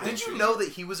the Apes. Did you know that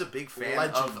he was a big fan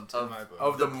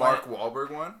of the Mark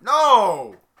Wahlberg one?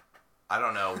 No. I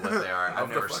don't know what they are. I've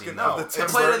never seen them.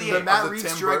 The Matt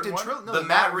Reeves directed trilogy. The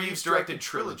Matt Reeves directed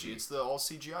trilogy. It's the all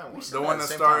CGI one. The one that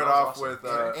started off with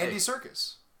Andy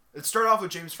Serkis. It started off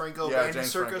with James Franco, but Andy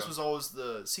Serkis was always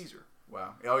the Caesar.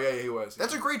 Wow. Oh yeah, he was.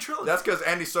 That's a great trilogy. That's because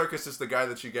Andy Serkis is the guy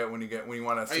that you get when you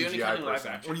want a CGI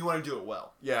person. When you want to do it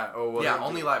well. Yeah. Oh well. Yeah,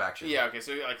 only live action. Yeah. Okay.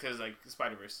 So like, cause like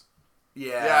Spider-Verse.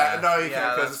 Yeah. No, you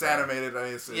can't because it's animated. I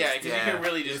mean, because you can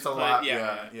really just a lot.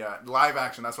 Yeah. Live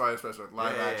action. That's why I especially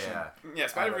live action. Yeah.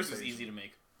 Spider-Verse was easy to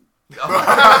make.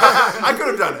 I could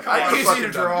have done it. Easy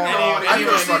to draw. I could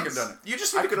have fucking done it. You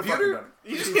just need a computer.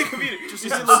 You just need a computer. Just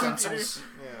need stencils.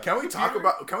 Can we talk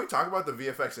about the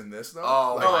VFX in this though?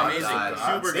 Oh, amazing!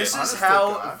 Super this good. is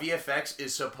how VFX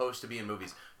is supposed to be in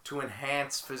movies, to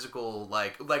enhance physical,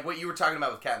 like what you were talking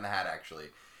about with Cat in the Hat. Actually,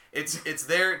 it's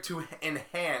there to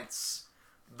enhance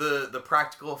the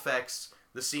practical effects,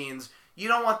 the scenes. You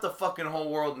don't want the fucking whole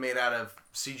world made out of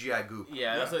CGI goop.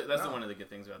 Yeah, that's one of the good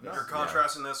things about this. You're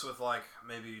contrasting this with like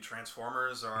maybe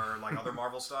Transformers or like other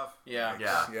Marvel stuff. Yeah.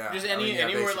 Just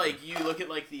anywhere like you look at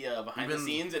like the behind the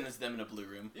scenes and it's them in a blue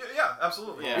room. Yeah,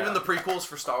 absolutely. Yeah. Even the prequels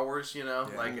for Star Wars,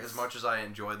 like as much as I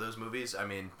enjoy those movies, I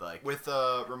mean, like with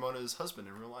Ramona's husband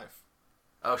in real life.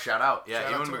 Oh, shout out! Yeah,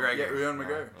 Ewan McGregor. Yeah, Ewan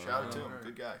McGregor. Shout out to him.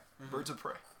 Good guy. Birds of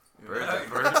Prey.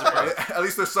 At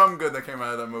least there's some good that came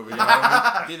out of that movie. You know what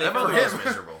I mean? That movie was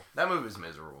miserable. That movie was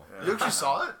miserable. Yeah. You actually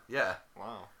saw it? Yeah.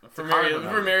 Wow. For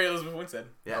Mary Elizabeth Winstead.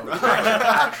 Yeah.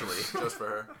 Actually, just for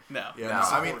her. No. Yeah. No.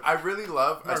 I mean, I really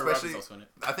love, especially.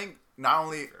 I think not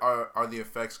only are the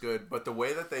effects good, but the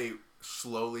way that they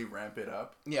slowly ramp it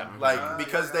up. Yeah. Like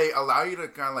because they allow you to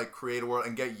kind of like create a world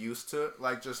and get used to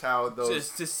like just how those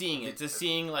just to seeing it, to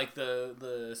seeing like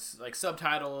the like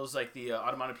subtitles, like the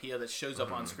onomatopoeia that shows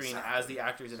up on screen as the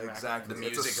actors interact. Exactly. The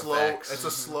music It's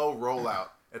a slow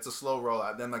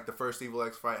rollout. Then like the first Evil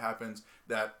X fight happens,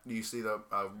 that you see the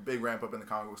big ramp up in the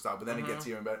comic book style, but then it gets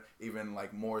even better, even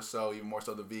more so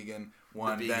the vegan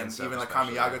one. Then even the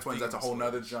Kamiyaga twins, that's a whole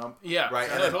nother jump. Yeah. Right.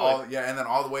 And then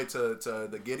all the way to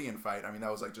the Gideon fight. I mean,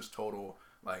 that was like just total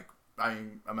like. I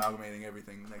mean, amalgamating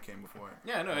everything that came before it.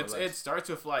 Yeah, no, it starts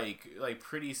with like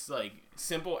pretty like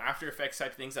simple After Effects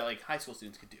type things that like high school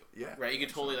students could do. Yeah, right. You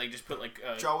could totally like just put like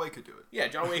Jawway could do it. Yeah,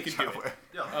 Jawway could do it.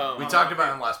 Yeah. We talked about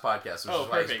it in the last podcast. Which is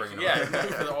why perfect. Bringing it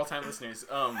for the all-time listeners.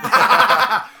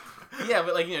 Yeah,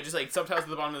 but like just like subtitles at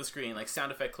the bottom of the screen, like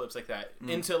sound effect clips like that,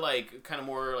 into like kind of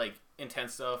more like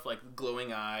intense stuff, like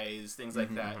glowing eyes, things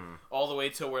like that, all the way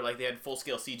to where like they had full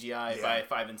scale CGI by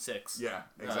 5 and 6. Yeah,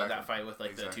 exactly. That fight with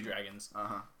like the two dragons.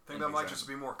 I think that might just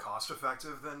be more cost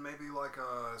effective than maybe like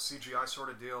a CGI sort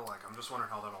of deal. Like I'm just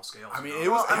wondering how that all scales. I mean, it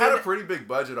had a pretty big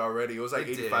budget already. It was like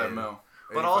 85 mil.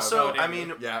 But also, I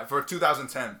mean... Yeah, for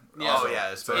 2010. Yeah, oh,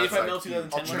 yeah. So 85 mil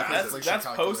 2010. That's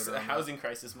post-housing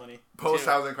crisis money.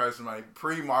 Post-housing crisis money.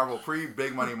 Pre-Marvel.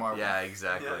 Pre-big money Marvel. Yeah,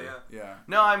 exactly. Yeah.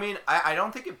 No, I mean, I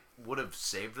don't think it would have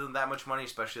saved them that much money,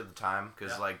 especially at the time,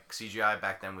 because, like, CGI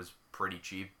back then was pretty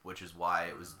cheap, which is why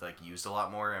it was, like, used a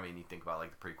lot more. I mean, you think about,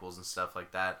 like, the prequels and stuff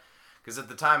like that. Because at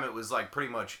the time, it was, like,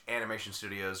 pretty much animation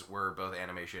studios were both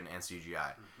animation and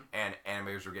CGI. And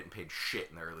animators were getting paid shit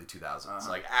in the early 2000s.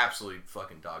 Like, absolute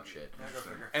fucking dog shit.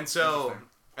 And so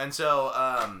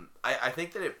I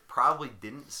think that it probably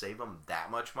didn't save them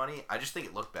that much money. I just think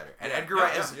it looked better. And Edgar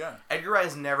Wright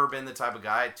has never been the type of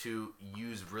guy to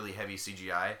use really heavy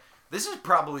CGI. This is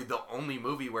probably the only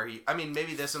movie where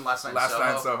maybe this and Last Night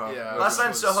in Soho. Yeah. Last Night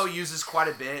in Soho uses quite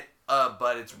a bit.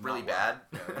 But it's really bad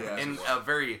in a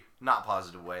very not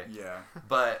positive way. Yeah.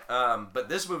 But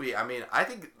this movie, I mean, I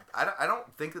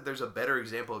don't think that there's a better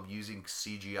example of using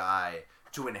CGI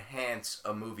to enhance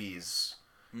a movie's.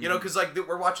 You know, because like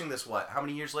we're watching this how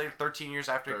many years later? 13 years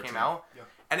after it came out,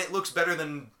 and it looks better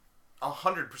than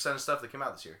 100% of stuff that came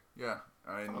out this year. Yeah.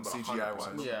 I mean, CGI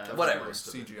wise. Yeah. Whatever.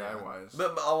 CGI wise.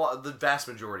 But the vast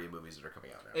majority of movies that are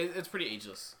coming out now. It's pretty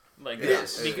ageless. Like it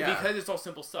is. Because it's all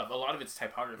simple stuff. A lot of it's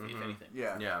typography, if anything.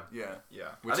 Yeah.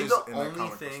 I think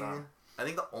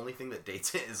the only thing that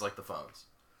dates it is like the phones.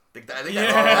 I think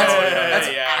that's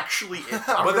actually it.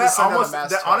 But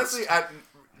that honestly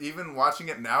even watching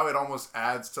it now, it almost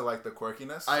adds to like the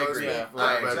quirkiness. I so to agree. speak, Yeah. for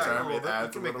lack of a better Exactly. term. Well, It you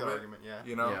adds can a make little that bit. argument, yeah.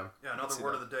 You know. Yeah. Yeah, another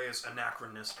word of the day is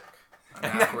anachronistic.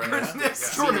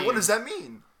 Anachronistic. Jordan, what does that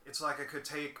mean? It's like it could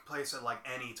take place at like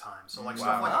any time. So like Wow.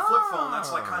 stuff like a flip phone,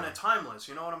 that's like kind of timeless.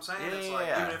 You know what I'm saying? It's like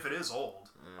Yeah. even if it is old,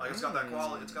 like it's got that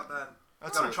quality. It's got that.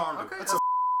 That's It's got a charm to it. That's a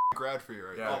grad for you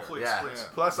right Yeah. there. Oh please, Yeah. please.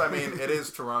 Plus, I mean, it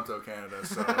is Toronto, Canada,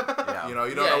 so Yeah. you know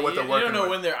you don't know what they're you working don't know with.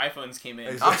 when their iPhones came in.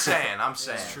 Exactly. I'm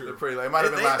saying. It's true. They're pretty late. It might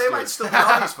have been They last year. might still be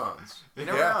on these phones. You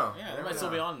never Yeah. know. Yeah, they might still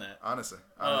be on that. Honestly.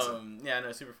 Yeah,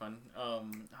 no, super fun. Oh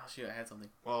shoot, I had something.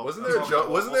 Well, Wasn't that's there a all joke?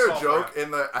 good. Wasn't We'll there a solve joke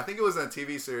in the? I think it was in a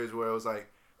TV series where it was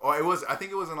like, oh, it was. I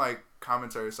think it was in like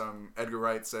commentary. Or something. Edgar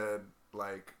Wright said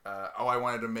like, oh, I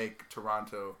wanted to make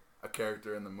Toronto a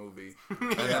character in the movie,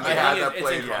 and then the I guy think that it's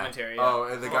played. in commentary. Yeah. Oh,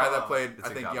 and the guy that played, It's I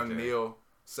in think young commentary. Neil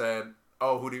said,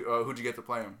 "Oh, who'd you get to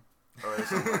play him?" Or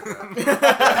something like that.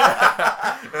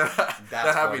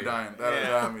 That had me funny. dying. That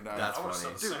had me dying. That's I would have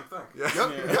funny. said the same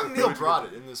thing. Yeah. Young Neil brought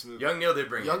it in this movie. Young Neil did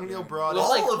bring Young it. Neil brought With, it.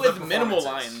 like, All of the with minimal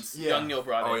performances. lines, Yeah. young Neil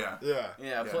brought Oh it. yeah. Yeah.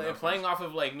 Yeah, no, playing off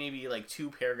of like maybe like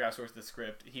 2 paragraphs worth of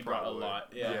script, he brought a Probably. lot.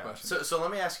 Yeah. Yeah. So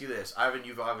let me ask you this, Ivan.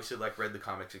 You've obviously like read the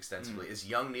comics extensively. Is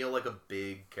Young Neil like a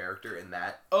big character in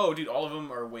that? Oh, dude, all of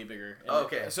them are way bigger. And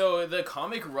Okay. So the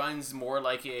comic runs more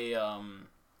like a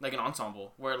like an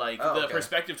ensemble where like the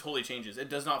perspective totally changes. It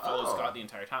does not follow Scott the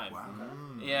entire time. Wow.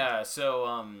 Yeah.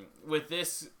 So with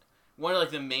this, one of like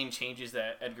the main changes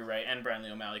that Edgar Wright and Brandon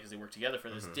Lee O'Malley, because they worked together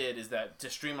for this, did is that to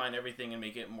streamline everything and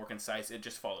make it more concise, it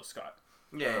just follows Scott.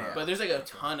 Yeah. But there's like a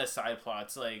ton of side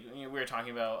plots. Like we were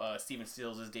talking about Steven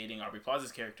Stills is dating Aubrey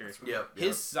Plaza's character.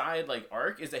 His side like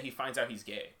arc is that he finds out he's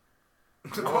gay.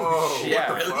 Oh,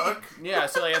 Yeah, what the really? fuck? Yeah,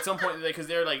 so like at some point, because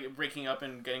they're like breaking up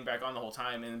and getting back on the whole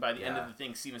time, and by the end of the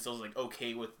thing, Steven Stills is like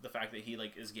okay with the fact that he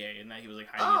like is gay and that he was like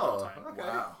hiding it the whole time. Okay.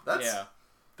 Wow.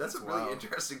 That's a really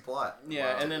interesting plot.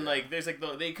 Yeah, Wow. and then like there's like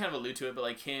they kind of allude to it, but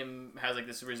like him has like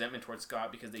this resentment towards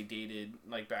Scott because they dated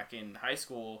like back in high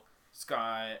school.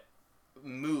 Scott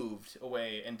moved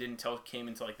away and didn't tell Kim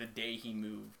until like the day he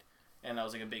moved, and that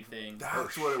was like a big thing.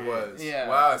 That's what it was. Yeah.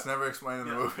 Wow, it's never explained in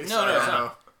the movie. No, so no, I it's don't not.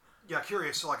 know. Yeah,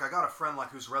 curious. So like, I got a friend like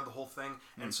who's read the whole thing,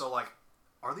 and so like,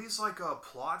 are these like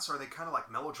plots? Are they kind of like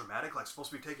melodramatic, like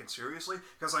supposed to be taken seriously?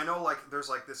 Because I know like there's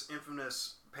like this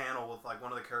infamous panel with like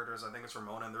one of the characters, I think it's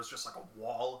Ramona, and there's just like a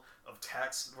wall of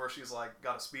text where she's like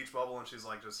got a speech bubble and she's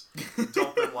like just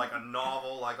dumping like a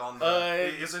novel like on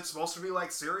the. Is it supposed to be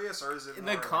like serious or is it?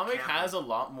 The comic has a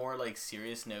lot more like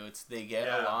serious notes. They get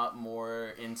a lot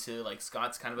more into like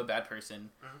Scott's kind of a bad person.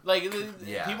 Like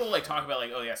people like talk about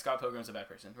like, oh yeah, Scott Pilgrim's a bad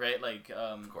person, right? Like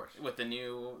of course, with the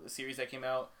new series that came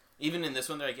out. Even in this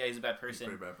one, they're like, yeah, he's a bad person.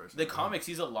 He's a pretty bad person. The comics,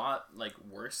 he's a lot like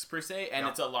worse per se, and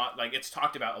it's a lot like it's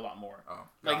talked about a lot more. Oh.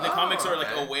 Like the comics are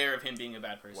like aware of him being a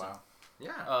bad person. Wow.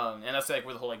 Yeah. And that's like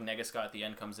where the whole like Nega Scott at the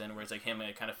end comes in, where it's like him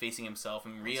kind of facing himself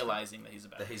and realizing that he's a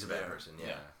bad. person.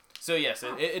 Yeah. So yes,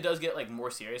 it does get like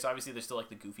more serious. Obviously, there's still like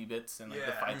the goofy bits and like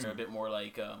the fights are a bit more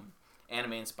like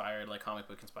anime inspired, like comic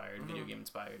book inspired, video game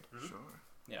inspired. Sure.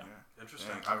 Yeah.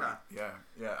 Interesting. I Okay. mean,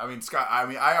 yeah. I mean, Scott. I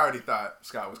mean, I already thought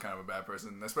Scott was kind of a bad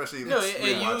person, especially No,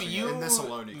 rewatching it. In this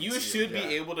alone, you can see should it.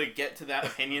 be able to get to that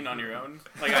opinion on your own.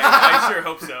 Like I sure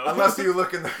hope so. Unless you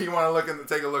look in, you want to look in,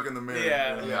 take a look in the mirror.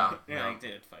 Yeah, I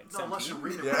did. Fine. No, unless you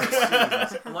read it. Yeah.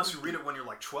 Unless you read it when you're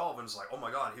like 12 and it's like, oh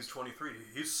my god, he's 23.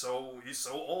 He's so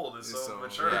old. He's so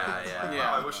mature. Yeah.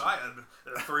 Wow, I wish I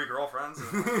had 3 girlfriends.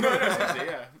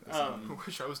 Yeah. I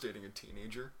wish I was dating a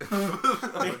teenager.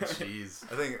 Jeez.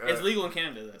 I think It's legal in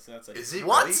Canada though, so that's like. Is it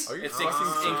What? really? It's 16.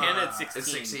 In Canada, it's 16.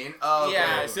 It's 16. Oh, okay.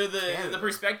 Yeah, so the Canada.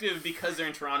 perspective, because they're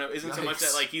in Toronto, isn't so much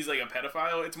Yikes. that like he's like a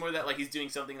pedophile. It's more that like he's doing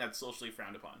something that's socially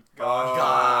frowned upon.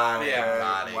 Got it. Yeah.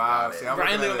 Got it. Wow. Got it. See, I'm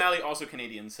Brian Lee looking at it. O'Malley also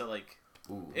Canadian, so like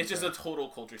Ooh, it's just a total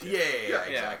culture shift. Yeah,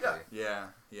 exactly. Yeah.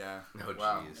 No,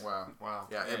 Wow. jeez. Wow. Wow.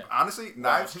 Yeah. Yeah. And honestly,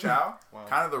 Knives Chow, Wow.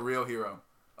 kind of the real hero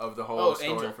of the whole Oh,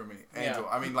 story Angel. for me. Yeah. Angel.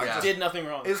 I mean, like, Yeah. just Did nothing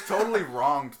wrong. is totally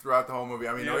wronged throughout the whole movie.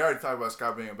 I mean, Yeah. we already talked about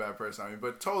Scott being a bad person. I mean,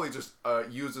 but totally just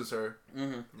uses her,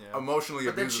 Yeah. emotionally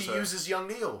But then abuses she her. uses young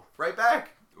Neil right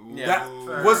back. Ooh. Yeah.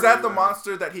 Was that the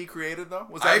monster that he created though?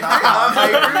 Was I that agree. not? I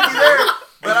agree with you there.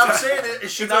 But I'm saying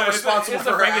is she not responsible it's for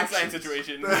a her Frankenstein actions?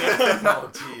 situation. Oh,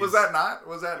 jeez. Was that not?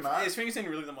 Was that not? Is Frankenstein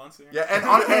really the monster? Yeah, and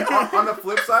on the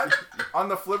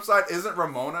flip side, isn't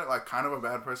Ramona like kind of a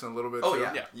bad person a little bit? Oh too?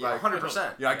 yeah, Yeah. Like,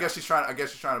 100%. Yeah, I guess she's trying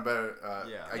to better.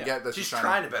 I get that She's she's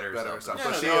trying to better herself. herself. Yeah,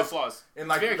 But no, she they all have is flaws. in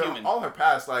like very human. all her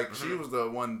past. Like she was the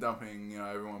one dumping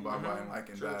everyone blah blah in like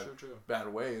in True.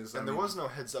 bad ways. And I there mean, was no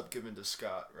heads up given to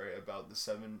Scott, right, about the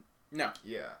 7. No.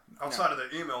 Yeah. Outside of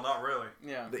the email, not really.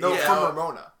 Yeah. the- No, yeah, from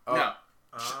Ramona. oh, No.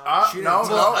 No,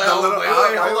 hold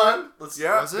on. Was it?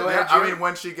 Yeah, Ahead, I mean,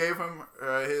 when she gave him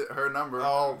her number,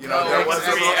 Oh, you know, no, there was it's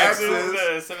those the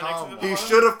exes. X's. He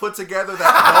should have put together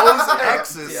that those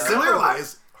exes Yeah.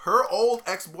 symbolize her old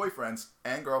ex-boyfriends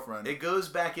and girlfriend. It goes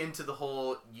back into the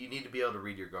whole, you need to be able to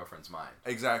read your girlfriend's mind.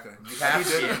 Exactly. You have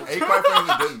He to be didn't. able He to. quite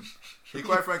frankly didn't. He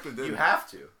quite frankly didn't. You have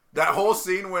to. That whole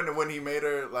scene when he made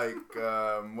her like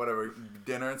whatever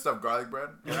dinner and stuff, garlic bread.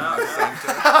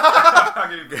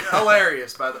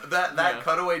 Hilarious, by the that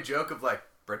cutaway joke of like,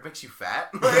 bread makes you fat?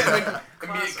 And then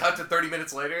immediate cut to 30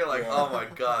 minutes later, like, oh my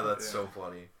god, that's so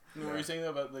funny. What were you saying though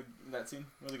about like that scene?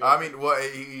 I mean, well,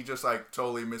 he just like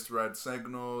totally misread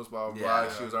signals, blah blah blah.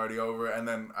 Yeah. She was already over, and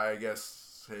then I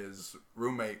guess his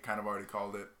roommate kind of already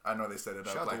called it. I know they set it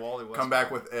Shout up out to like Wally West, come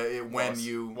back man. with it when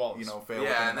you Wallace. fail. Yeah, and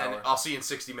within an then hour. I'll see you in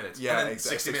 60 minutes. Yeah, and then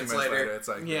exactly. 60 minutes later. It's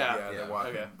like Yeah. they're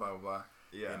walking, Okay. blah blah blah.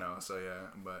 Yeah. You know, so yeah,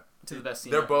 but to the best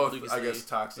scene. they're both, Lucas I Lee. guess,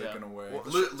 toxic Yeah. in a way. Well,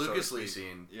 Lucas so to Lee speak.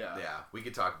 scene. Yeah. Yeah, we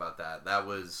could talk about that. That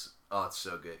was, oh, it's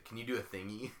so good. Can you do a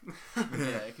thingy?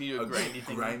 Yeah, can you do a grindy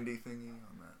thing? Grindy thingy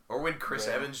on that. Or when Chris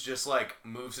Yeah. Evans just like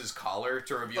moves his collar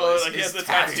to reveal Oh, his, like he has his the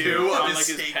tattoo of on, his like,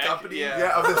 his skate pec? company. Yeah.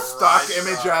 Yeah, of the stock Christ.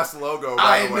 image ass logo. By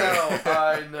I the way.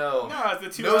 I know. No, it's the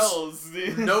two No s- L's.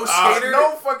 Dude. No skater.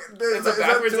 No fucking. It's a is that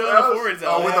backwards two L and a L's? forwards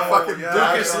Oh, L. with the Yeah. fucking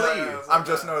Lucas dash. Lee. I'm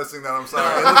just noticing that. I'm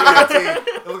sorry. It looks like a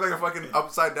T. It looks like a fucking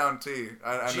upside down T.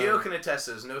 I Gio know. can attest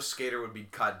this. No skater would be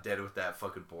caught dead with that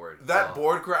fucking board. That Oh.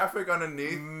 board graphic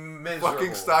underneath, Miserable.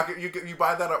 fucking stock. You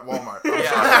buy that at Walmart. I'm Yeah.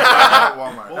 sorry, you buy that at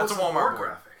Walmart. What That's was a the Walmart board board.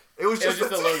 graphic? It was just the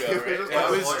logo, right?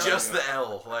 It was logo. just the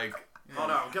L. Like, Oh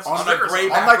no, get on some the stickers gray on.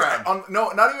 back- no,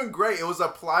 not even gray. It was a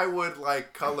plywood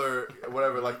like color,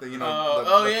 whatever, like the the Yeah,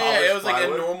 polished it was like a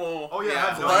plywood. normal. Oh, yeah, it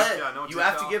had no- but yeah, no you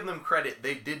have to detail. give them credit.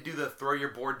 They did do the throw your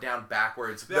board down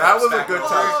backwards. That was a back good on.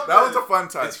 touch. That was a fun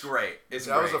touch. It's great. It's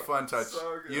That great. was a fun touch.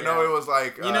 So good. You know, it was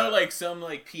like You know, like some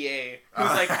like PA who's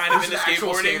like kind of Who's into an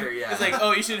actual skateboarding. skater, yeah. It's like,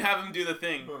 oh, you should have him do the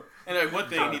thing. And like, what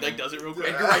thing? And he like does it real quick.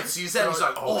 Edgar Wright sees that and he's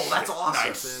like, oh, that's awesome.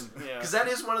 nice. Yeah. Because that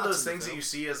is one of those That's things that you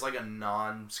see as like a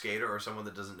non-skater or someone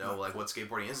that doesn't know like what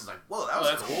skateboarding is. It's like, whoa, that Oh, was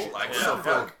that's cool. cool. Like, Yeah. so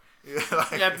cool. Yeah,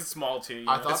 like, Yeah, it's small too. You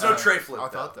I know? thought It's that- no tray flip. I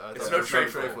thought though. that- It's I no thought tray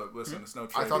tray flip. flip. Listen, it's no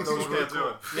tray I thought that was You really can't do cool.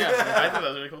 it. Yeah, I thought that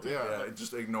was really cool too. Yeah. Yeah,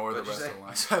 just ignore the What'd you rest say? of the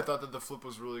line. I thought that the flip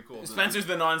was really cool. Spencer's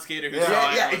the non-skater who Yeah,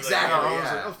 saw it. yeah, and was exactly. I was Yeah.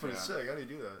 like, that was pretty Yeah. sick. How do you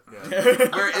do that?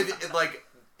 Yeah. Where it, like,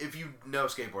 if you know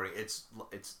skateboarding, it's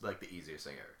like the easiest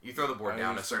thing ever. You throw the board I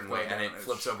down a just certain flip way it and down, it it's-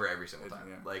 flips over every single it- time.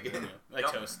 yeah. Like, Yeah, like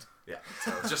Yep. toast. yeah,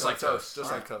 so it's just like toast.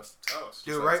 Just like toast. Toast.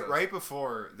 Dude, Just right, like right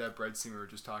before that bread scene we were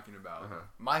just talking about, Uh-huh.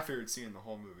 my favorite scene in the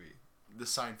whole movie, the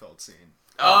Seinfeld scene.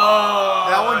 Oh,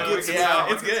 That one gets me. yeah,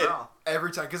 Tell, it's I can good. tell.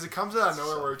 Every time, because it comes out of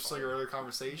nowhere where it's just like a regular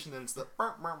conversation, then it's the.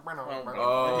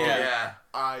 Oh, Yeah. Yeah.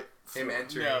 I Him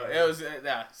entering. No, it was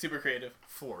super creative.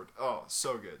 floored. Oh,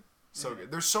 so good, so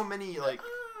good. There's so many like.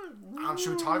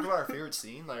 Should we talk about our favorite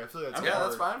scene? Like I feel like that's Yeah, hard.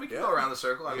 that's fine. We can Yeah. go around the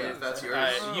circle. I mean, Yeah. if that's yours.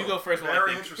 Alright, you go first. While I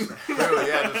Very think. interesting. Really,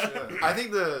 yeah, just, yeah. I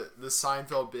think the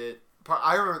Seinfeld bit.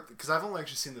 I remember because I've only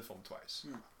actually seen the film twice.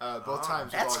 Both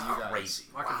times with That's all you guys. crazy.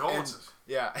 My condolences.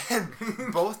 Yeah,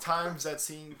 and both times that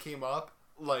scene came up,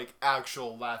 like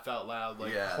actual laugh out loud,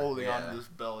 like Yeah, holding on yeah. to this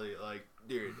belly, like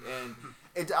dude. And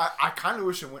I kind of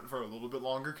wish it went for a little bit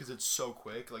longer because it's so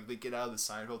quick. Like they get out of the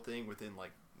Seinfeld thing within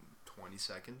like 20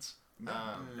 seconds.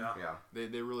 Yeah. Yeah. They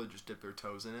really just dip their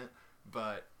toes in it,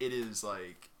 but it is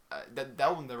like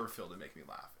that will never fail to make me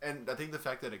laugh. And I think the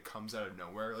fact that it comes out of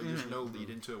nowhere, like there's no lead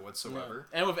into it whatsoever.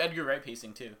 And with Edgar Wright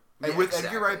pacing too. And Yeah, with exactly.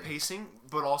 Edgar Wright pacing,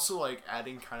 but also like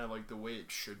adding kind of like the way it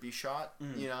should be shot,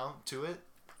 you know, to it.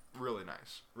 Really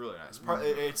nice, really nice.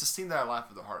 It's a scene that I laugh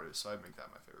at the hardest, so I'd make that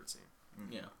my favorite scene.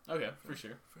 Yeah. Okay, for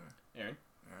sure. Fair. Aaron.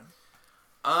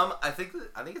 I think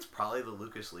it's probably the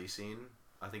Lucas Lee scene.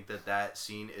 I think that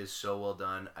scene is so well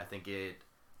done. I think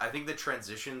the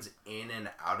transitions in and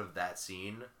out of that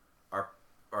scene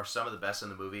are some of the best in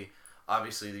the movie.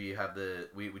 Obviously, you have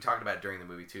we talked about it during the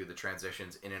movie too. The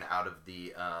transitions in and out of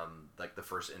the like the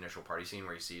first initial party scene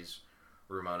where he sees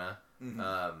Ramona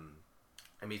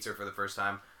and meets her for the first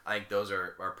time. I think those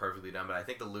are perfectly done. But I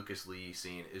think the Lucas Lee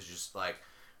scene is just like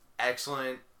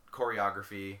excellent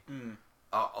choreography.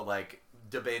 Like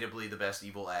debatably the best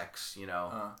evil X, you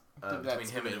know, between That's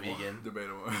him and the debatable. vegan.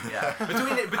 Debatable.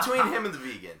 Yeah, between him and the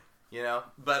vegan, you know.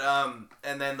 But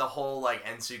and then the whole like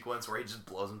end sequence where he just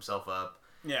blows himself up,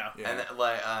 Yeah. Yeah. and then,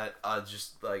 like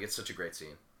just like it's such a great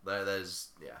scene. That is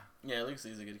Yeah, Lucas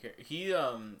Lee's a good character. He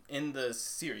in the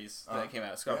series that came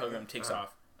out, Scott yeah, Pilgrim Takes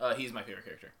Off. He's my favorite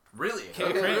character. really.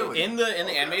 Okay, really? In the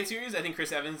animated series, I think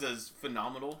Chris Evans is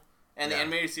phenomenal. And the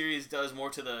animated series does more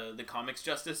to the comics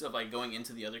justice of like going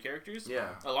into the other characters. Yeah.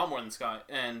 A lot more than Scott.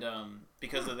 And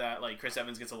because of that, like Chris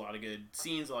Evans gets a lot of good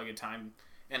scenes, a lot of good time,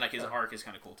 and like his arc is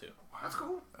kind of cool too. Wow, that's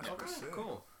cool. That's Okay,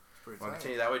 cool. Pretty Want tight. to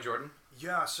continue that way, Jordan?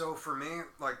 Yeah, so for me,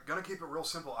 like, gonna keep it real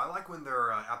simple. I like when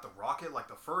they're at the Rocket, like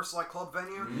the first like club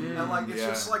venue, and like it's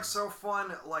just like so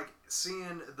fun, like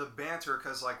seeing the banter,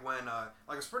 because like when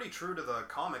like it's pretty true to the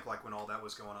comic, like when all that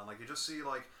was going on, like you just see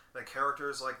like the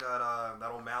characters like that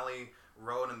O'Malley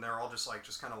Road, and they're all just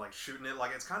kind of like shooting it,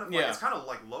 like it's kind of like it's kind of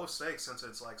like low stakes since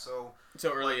it's like so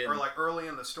early like, early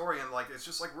in the story, and like it's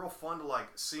just like real fun to like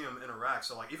see them interact.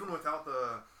 So like even without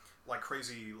the like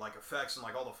crazy like effects and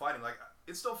like all the fighting, like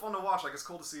it's still fun to watch. Like it's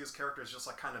cool to see his characters just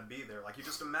like kind of be there. Like you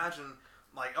just imagine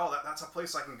like, oh, that's a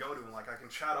place I can go to, and like I can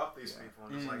chat up these people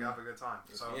and just like have a good time.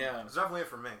 So it's definitely it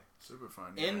for me. Super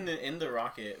fun. In the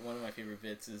Rocket, one of my favorite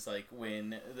bits is like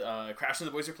when Crash and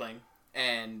the boys are playing.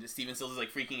 And Steven Stills is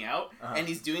like freaking out, and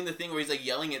he's doing the thing where he's like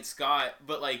yelling at Scott,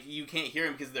 but like you can't hear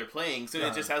him because they're playing, so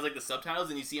it just has like the subtitles,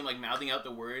 and you see him like mouthing out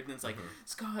the words, and it's like,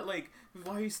 Scott, like,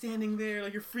 why are you standing there?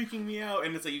 Like, you're freaking me out,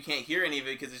 and it's like you can't hear any of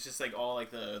it because it's just like all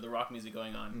like the rock music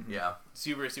going on. Yeah,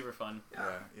 super fun.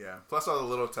 Yeah. Plus all the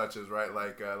little touches, right?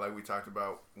 Like we talked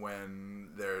about when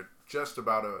they're just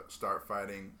about to start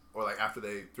fighting, or like after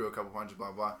they threw a couple punches,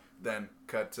 blah blah. Then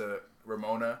cut to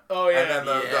Ramona. Oh yeah, and then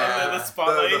the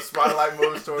spotlight. The spotlight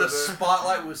moves towards the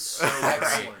spotlight was so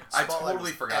great. I Spotlight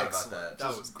totally was forgot excellent. about that.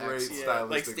 That was great. Yeah,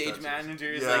 like Stylistic stage touches.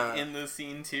 managers like in the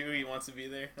scene too. He wants to be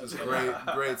there. Just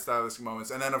great stylistic moments,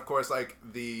 and then of course like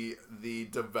the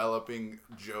developing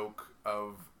joke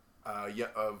of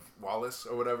Wallace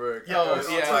or whatever.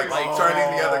 Like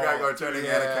turning the other guy or turning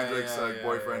Anna Kendrick's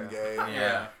boyfriend gay.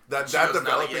 Yeah. That goes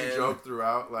developing Nelly in. joke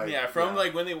throughout. Like from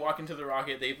like when they walk into the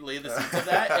Rocket, they lay the seeds of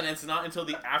that, and it's not until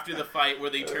after the fight where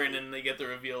they turn and they get the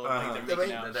reveal of like they're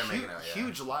making out. They're making out,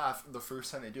 Huge laugh the first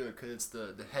time they do it, because it's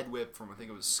the head whip from, I think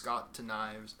it was Scott to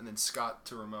Knives, and then Scott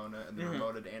to Ramona, and then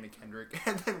Ramona to Anna Kendrick,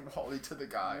 and then Wally to the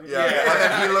guy. and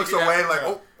then he looks away like,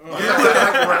 oh.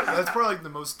 That's probably like the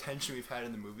most tension we've had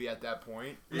in the movie at that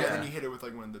point. Yeah. And then you hit it with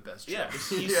like one of the best jokes.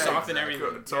 He's soft and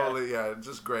everything. Totally,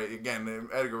 just great. Again,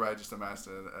 Edgar Wright just a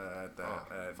master at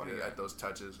that, at those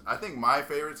touches. I think my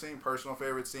personal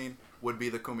favorite scene, would be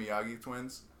the Kumiyagi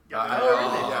twins.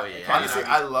 Honestly,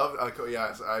 I love. I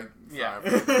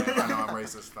know I'm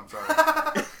racist. I'm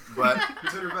sorry, but You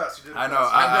did your best. I know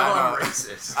I'm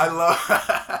racist.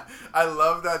 I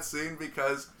love that scene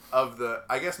because of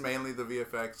I guess mainly the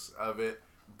VFX of it,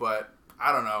 but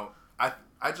I don't know.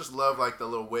 I just love like the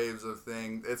little waves of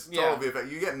thing. It's total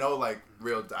VFX. You get no like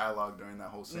real dialogue during that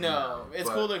whole scene. No, it's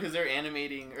cool though because they're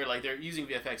animating or like they're using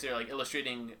VFX. They're like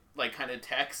illustrating like kind of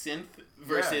tech synth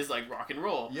versus like rock and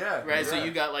roll. Yeah. Right. So you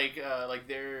got like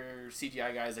their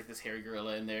CGI guys like this hairy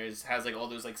gorilla, and has like all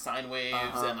those like sine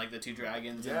waves and like the two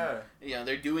dragons. And,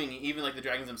 they're doing even like the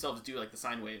dragons themselves do like the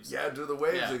sine waves. Yeah, do the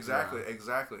waves exactly.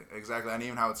 And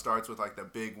even how it starts with like the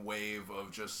big wave of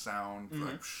just sound,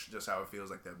 like just how it feels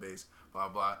like that bass. Blah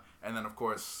blah, and then of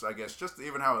course I guess just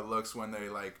even how it looks when they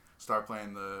like start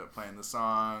playing the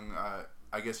song.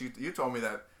 I guess you told me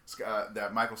that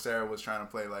that Michael Cera was trying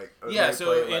to play like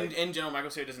in general Michael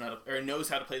Cera doesn't know knows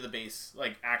how to play the bass.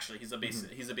 Like actually he's a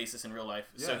bassist in real life.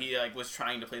 So he like was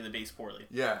trying to play the bass poorly.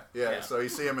 Yeah. So you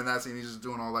see him in that scene, he's just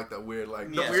doing all like that weird like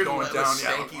the weird going down,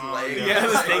 stanky leg.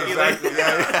 The stanky leg.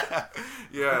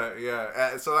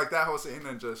 Yeah. So like that whole scene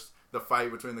and just the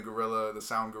fight between the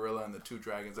sound gorilla and the two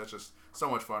dragons, that's just so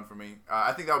much fun for me.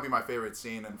 I think that would be my favorite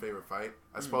scene and favorite fight.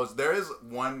 I suppose there is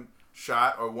one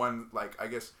shot or one like I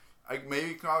guess I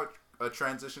maybe call it a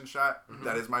transition shot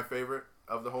that is my favorite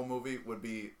of the whole movie would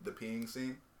be the peeing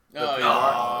scene.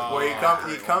 Where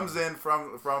he comes in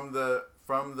from the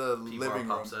living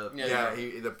room.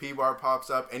 The P bar pops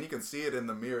up, and you can see it in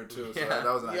the mirror too. So that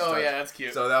was a nice touch. That's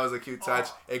cute. So that was a cute touch.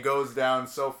 It goes down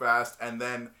so fast, and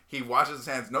then he washes his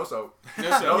hands. No soap, and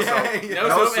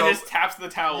just taps the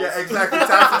towels. Yeah, exactly.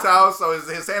 Taps the towels, so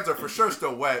his hands are for sure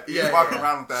still wet. He's walking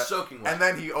around with that, soaking wet. And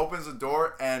then he opens the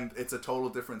door, and it's a total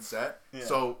different set. Yeah.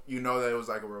 So you know that it was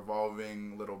like a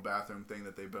revolving little bathroom thing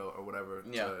that they built or whatever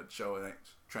to show a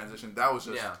transition. That was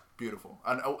just beautiful.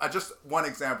 And just one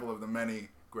example of the many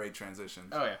great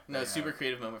transitions. Oh yeah, super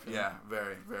creative moment for them. Yeah,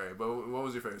 very, very. But what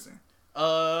was your favorite scene?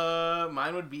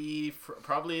 Mine would be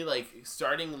probably like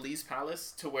starting Lee's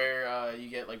Palace to where you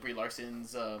get like Brie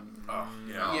Larson's. When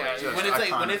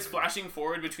it's flashing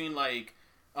forward between like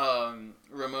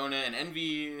Ramona and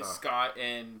Envy, Scott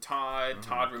and Todd,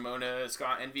 Todd, Ramona,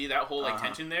 Scott, Envy, that whole like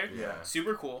tension there. Yeah.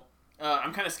 Super cool.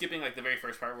 I'm kind of skipping like the very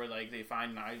first part where like they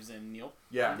find knives and Neil.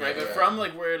 Yeah. Right, but from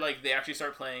like where like they actually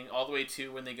start playing all the way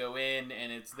to when they go in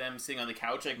and it's them sitting on the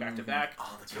couch like back to back.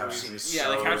 Oh, the couch scene is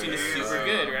the couch scene is super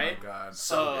good, right? Oh my God.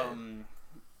 So good.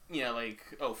 You know, like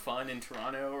fun in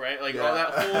Toronto, right? Like all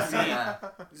that whole scene.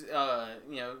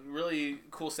 Really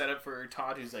cool setup for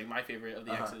Todd, who's like my favorite of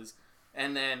the exes.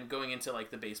 And then going into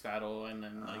like the base battle and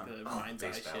then like the mind's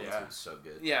eye shit. Yeah, so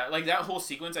good. Yeah, like that whole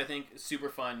sequence I think super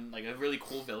fun, like a really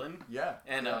cool villain. Yeah.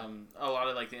 And a lot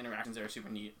of like the interactions there are super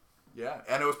neat. Yeah,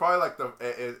 and it was probably like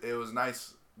it was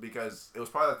nice because it was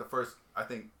probably like the first, I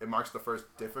think it marks the first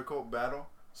difficult battle,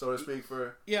 so to speak,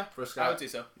 for Scott. I would say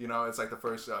so. You know, it's like the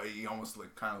first he almost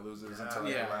like kind of loses until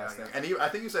like, the last thing. And I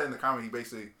think you said in the comic he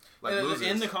basically like loses.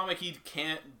 In the comic he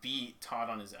can't beat Todd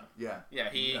on his own. Yeah.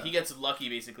 Yeah, he gets lucky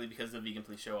basically because the vegan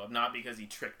police show up, not because he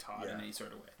tricked Todd in any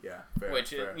sort of way. Yeah, fair, Which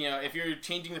fair. if you're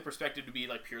changing the perspective to be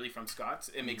like purely from Scott's,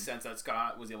 it makes sense that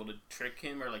Scott was able to trick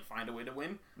him or like find a way to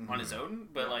win on his own.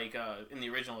 But like in the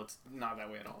original, it's not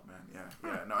that way at all. Man,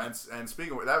 yeah. No, and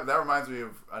speaking of that reminds me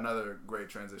of another great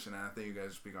transition, and I think you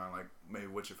guys speak on like maybe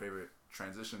what your favorite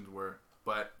transitions were.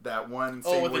 But that one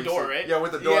scene with the door, right? Yeah,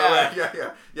 with the door. Yeah.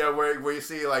 Right? Yeah. Where you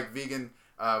see like vegan.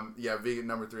 Vegan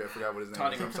number 3. I forgot what his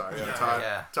name is. I'm sorry. Todd.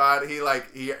 Yeah. Todd.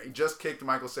 He just kicked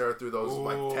Michael Cera through those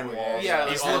like 10 walls. Yeah,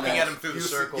 he's looking at him through the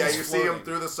circle. Yeah, you see him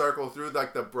through the circle, through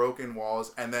like the broken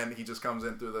walls, and then he just comes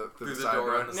in through the side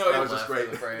door. No, that was just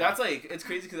great. That's like it's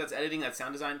crazy because that's editing, that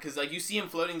sound design. Because like you see him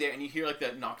floating there, and you hear like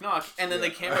the knock knock, and then the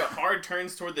camera hard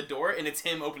turns toward the door, and it's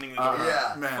him opening the door.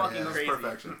 Man, fucking crazy.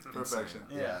 Perfection.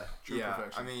 Yeah. True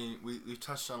perfection. I mean, we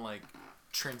touched on like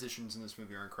transitions in this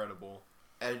movie are incredible.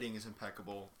 Editing is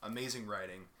impeccable, amazing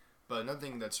writing, but another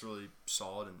thing that's really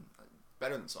solid and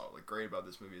better than solid, like great about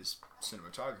this movie is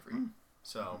cinematography.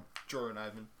 So, Jordan and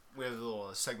Ivan, we have a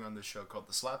little segment on this show called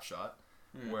The Slap Shot,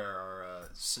 where our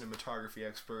cinematography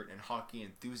expert and hockey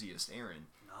enthusiast Aaron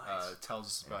tells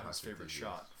us about his favorite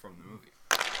shot from the movie.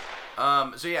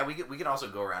 So yeah, we can also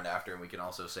go around after, and we can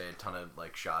also say a ton of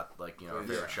like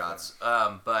favorite shots.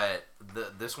 But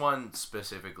this one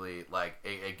specifically, like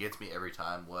it gets me every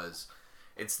time.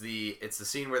 It's the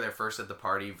scene where they're first at the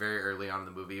party very early on in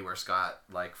the movie where Scott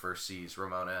like first sees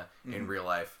Ramona in real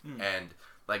life and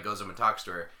like goes up and talks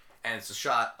to her, and it's a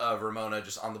shot of Ramona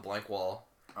just on the blank wall,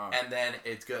 and then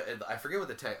it's good. I forget what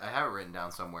the text. I have it written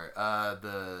down somewhere.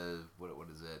 What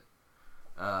is it?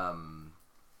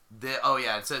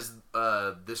 It says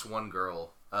this one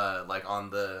girl like on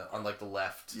the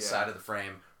left side of the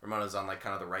frame. Ramona's on like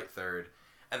kind of the right third.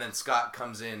 And then Scott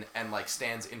comes in and like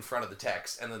stands in front of the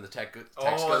text, and then the text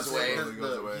goes away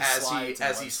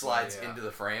as he slides into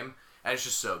the frame, and it's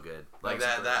just so good. Like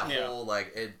that whole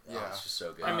like it. It's just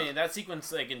so good. I mean, that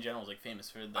sequence like in general is like famous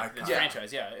for like this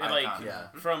franchise. Yeah, and,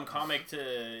 like from comic to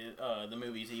the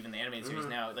movie to even the animated series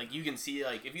now, like you can see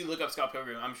like if you look up Scott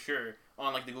Pilgrim, I'm sure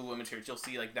on like the Google image search you'll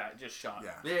see like that just shot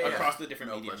across the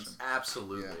different mediums. Question.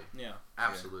 Absolutely. Yeah.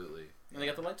 Absolutely. And they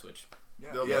got the light switch.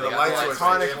 The light switch.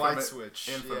 Iconic light switch.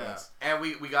 Infamous. And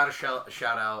we got to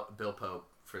shout out Bill Pope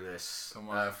for this,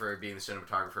 for being the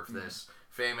cinematographer for this.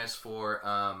 Famous for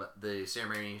the Sam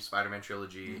Raimi Spider-Man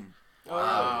trilogy.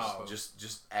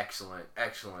 Just excellent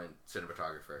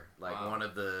cinematographer. Like one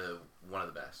of the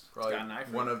best. Probably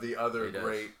one of the other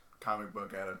great comic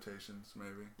book adaptations,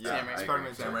 maybe. Yeah, Sam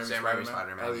Raimi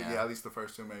Spider-Man. At least the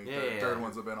first two, maybe. The third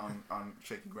ones have been on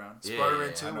shaky ground.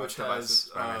 Spider-Man 2, which has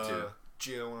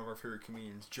Gio, one of our favorite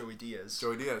comedians, Joey Diaz.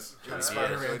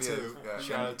 Spider-Man 2. Yeah.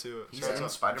 Shout out to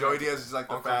Spider-Man. Joey Diaz is like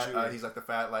the fat. He's like the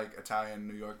fat, like Italian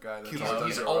New York guy.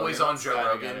 He's always on Joe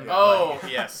Rogan. Oh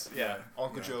yes, yeah.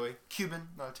 Uncle Joey, Cuban,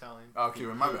 not Italian. Oh,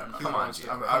 Cuban. My bad. Come on,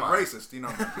 I'm racist. You know.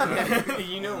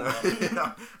 You know.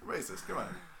 Racist. Come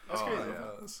on. That's crazy.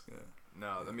 Yeah.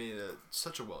 No, I mean,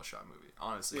 such a well shot movie.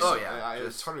 Honestly. Oh yeah.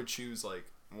 It's hard to choose like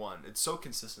one. It's so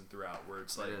consistent throughout. Where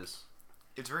it's like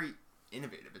it's very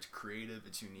innovative, it's creative,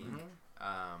 it's unique.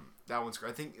 That one's great.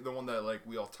 I think the one that like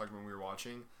we all talked about when we were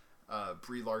watching,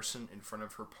 Brie Larson in front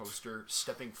of her poster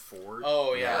stepping forward.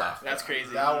 Oh yeah, that's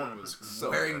crazy. That one was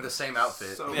wearing the same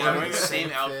outfit. Wearing the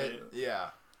same outfit.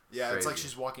 Yeah, it's like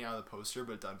she's walking out of the poster,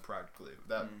 but done practically.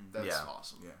 That's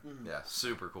awesome. Yeah,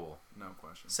 super cool. No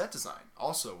question. Set design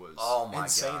also was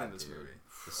insane in this movie.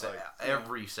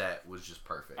 Every set was just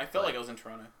perfect. I felt like I was in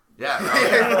Toronto.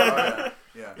 Yeah.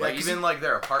 Like even like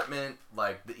their apartment,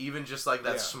 like even just like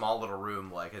that small little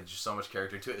room, like had just so much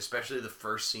character to it. Especially the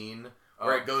first scene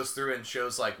where it goes through and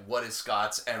shows like what is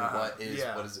Scott's and what is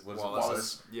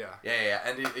Wallace. Yeah.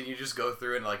 And you just go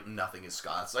through and like nothing is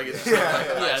Scott's. Like it's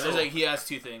there's like he has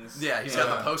two things. Yeah, he's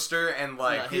got the poster and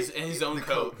like his own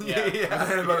coat. And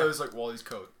then it was like Wally's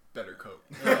coat. better coat.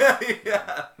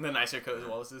 Yeah. The nicer coat as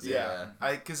Wallace's. Yeah.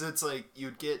 Because it's like,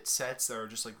 you'd get sets that are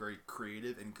just like very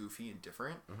creative and goofy and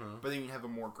different, but then you'd have a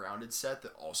more grounded set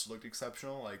that also looked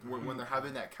exceptional. Like, when they're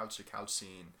having that couch-to-couch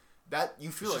scene, that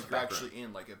you feel like you're actually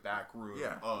in like a back room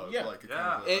of like a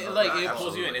kind of it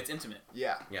pulls you in. It's intimate.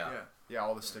 Yeah,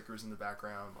 all the Yeah. stickers in the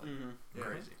background, like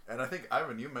crazy. And I think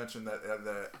Ivan, you mentioned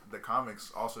that the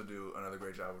comics also do another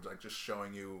great job of like just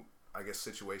showing you, I guess,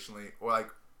 situationally, or like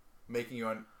making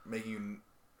you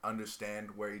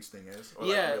understand where each thing is. Or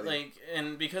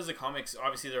and because the comics,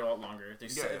 obviously they're a lot longer.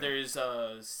 There's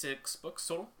 6 books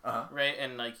total, right?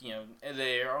 And like,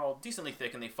 they are all decently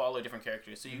thick and they follow different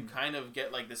characters, so you kind of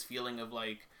get like this feeling of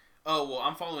like, oh well,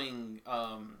 I'm following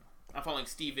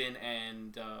Steven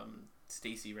and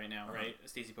Stacy right now, right?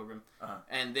 Stacy Pilgrim,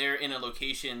 and they're in a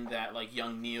location that like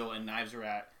young Neil and Knives are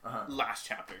at last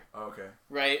chapter. Oh, okay.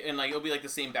 Right, and like it'll be like the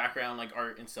same background, like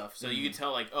art and stuff. So you can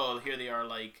tell like, oh, here they are,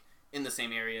 like in the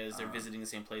same areas, they're visiting the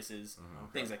same places,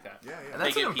 things like that. Yeah. And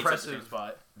that's an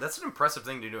impressive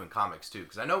thing to do in comics too,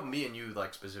 because I know me and you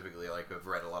like specifically like have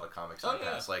read a lot of comics in the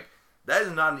past. Like, that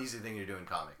is not an easy thing to do in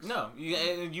comics. No,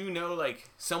 like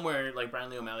somewhere like Brian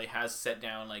Lee O'Malley has set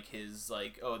down like his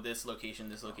like, oh, this location,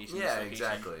 this location, this location.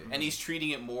 Exactly. And he's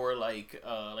treating it more like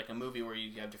a movie where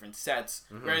you have different sets,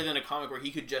 rather than a comic where he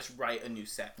could just write a new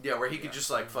set. Yeah, where he could just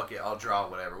like, fuck it, I'll draw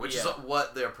whatever. Which is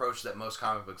what the approach that most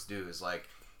comic books do is like,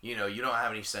 you don't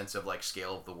have any sense of like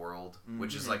scale of the world,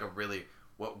 which is like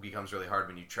what becomes really hard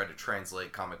when you try to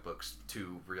translate comic books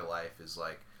to real life is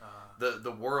like,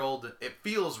 the world, it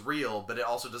feels real, but it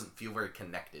also doesn't feel very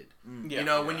connected.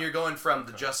 When you're going from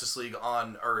the Justice League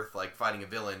on Earth, like fighting a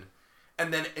villain,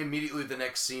 and then immediately the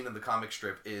next scene in the comic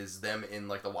strip is them in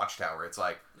like the Watchtower. It's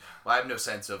like, well, I have no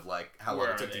sense of like how long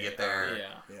it took to get there,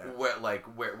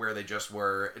 where they just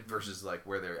were versus like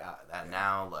where they're at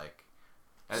now. Like,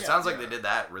 and it sounds like they did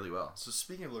that really well. So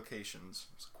speaking of locations,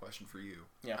 it's a question for you.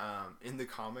 Yeah. In the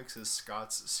comics, is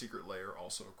Scott's secret lair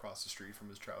also across the street from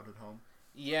his childhood home?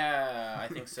 Yeah, I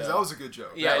think so. Because that was a good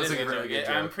joke. Yeah, that was a really good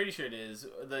joke. I'm pretty sure it is.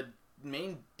 The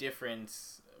main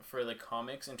difference for the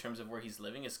comics in terms of where he's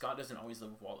living is Scott doesn't always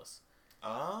live with Wallace.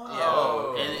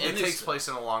 Oh. Yeah. And it takes place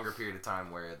in a longer period of time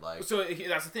where it like... So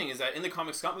that's the thing, is that in the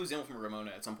comics, Scott moves in from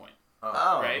Ramona at some point.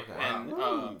 Right?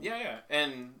 Okay.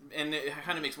 And and it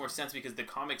kind of makes more sense because the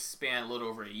comics span a little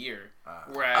over a year,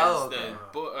 whereas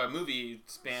the movie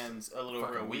spans a little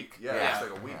over a week. Yeah, it's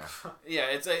like a week. Yeah,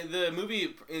 it's like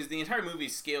the entire movie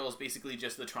scales basically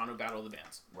just the Toronto Battle of the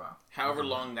Bands. Wow. However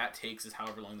long that takes is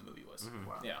however long the movie was.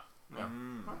 Wow. Yeah.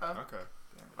 Okay.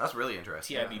 That's really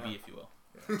interesting. TIBB, if you will.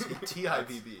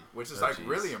 TIBB. Which is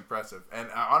really impressive, and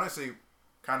honestly,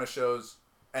 kind of shows,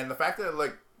 and the fact that it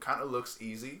like kind of looks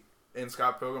easy in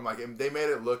Scott Pilgrim, like they made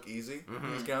it look easy.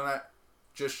 He's getting that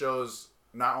just shows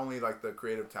not only like the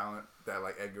creative talent that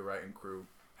like Edgar Wright and crew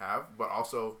have, but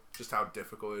also just how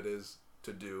difficult it is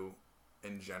to do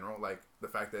in general. Like the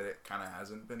fact that it kind of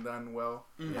hasn't been done well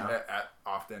at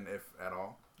often, if at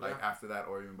all. Like after that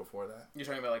or even before that. You're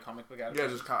talking about like comic book adaptations?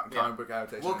 Yeah, just comic book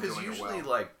adaptations. Well, because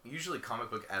usually comic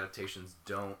book adaptations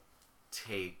don't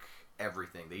take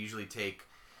everything. They usually take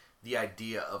the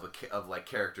idea of like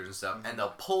characters and stuff, and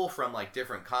they'll pull from like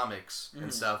different comics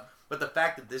and stuff. But the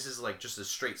fact that this is like just a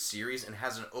straight series and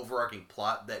has an overarching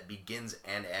plot that begins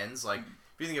and ends, like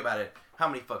if you think about it, how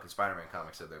many fucking Spider-Man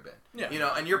comics have there been?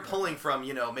 Yeah. And you're pulling from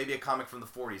maybe a comic from the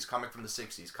 40s, comic from the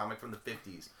 60s, comic from the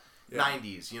 50s.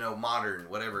 90s, modern,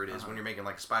 whatever it is, when you're making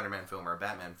like a Spider-Man film or a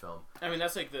Batman film. I mean,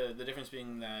 that's like the difference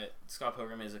being that Scott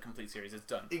Pilgrim is a complete series. It's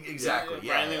done. Exactly.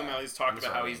 Brian Lee O'Malley's talked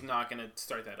about how he's not going to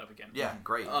start that up again. Yeah,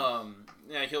 great.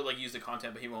 He'll like use the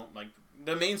content, but he won't like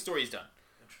the main story's done.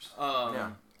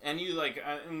 Interesting. And you like,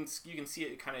 and you can see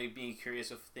it kind of being curious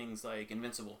with things like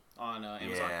Invincible on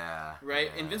Amazon. Yeah.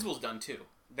 Right. Yeah. Invincible's done too.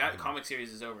 That comic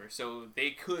series is over, so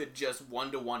they could just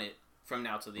 1-to-1 it from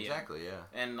now to the end. Exactly, yeah.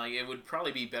 And like it would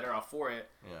probably be better off for it.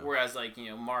 Yeah. Whereas like,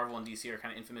 Marvel and DC are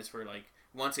kind of infamous for like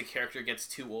once a character gets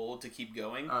too old to keep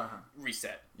going,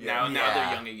 reset. Now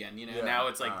they're young again, Now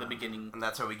it's like the beginning. And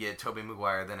that's how we get Tobey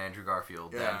Maguire, then Andrew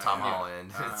Garfield, then Tom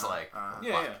Holland. It's like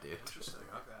dude. Interesting.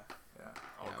 Okay. Yeah.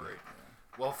 All great.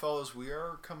 Well, fellas, we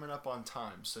are coming up on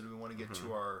time, so do we want to get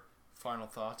to our final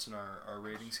thoughts and our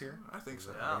ratings here? I think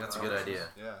so. I think that's a good idea.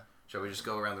 Yeah. Shall we just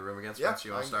go around the room again, Spencer?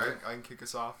 You want to start? I can kick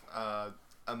us off.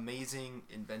 Amazing,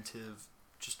 inventive,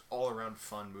 just all-around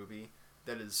fun movie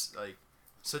that is, like,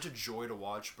 such a joy to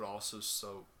watch, but also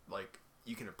so, like,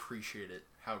 you can appreciate it,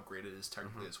 how great it is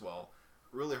technically as well.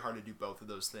 Really hard to do both of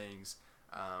those things.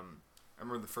 I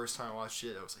remember the first time I watched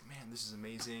it, I was like, man, this is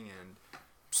amazing, and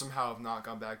somehow I've not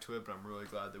gone back to it, but I'm really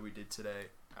glad that we did today.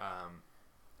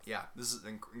 yeah, this is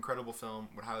an incredible film.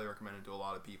 Would highly recommend it to a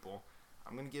lot of people.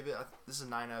 I'm gonna give it. This is a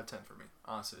 9 out of 10 for me.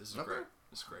 Honestly, this is great.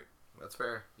 This is great. That's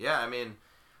fair. Yeah, I mean,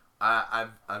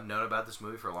 I've known about this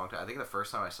movie for a long time. I think the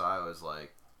first time I saw it was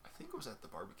like. I think it was at the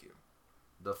barbecue.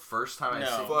 The first time I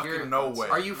see fucking no way.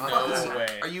 Are you No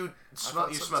way. Are you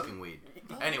smoking weed?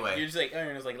 Anyway, You're just like,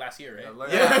 Aaron, it was like last year,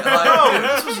 right? yeah.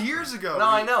 No, this was years ago. No,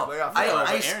 I know. Aaron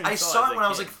I saw saw it it when I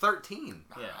as was a like kid. 13.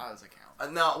 Yeah. That doesn't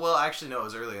count. No, well, actually, no. It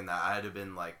was earlier than that. I had to have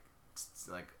been like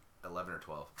 11 or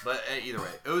 12. But either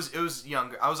way, it was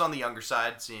younger. I was on the younger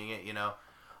side seeing it. You know,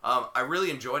 I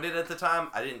really enjoyed it at the time.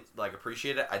 I didn't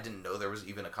appreciate it. I didn't know there was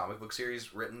even a comic book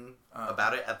series written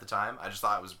about it at the time. I just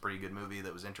thought it was a pretty good movie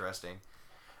that was interesting.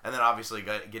 And then obviously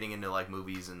getting into like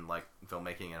movies and like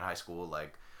filmmaking in high school,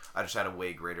 like I just had a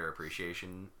way greater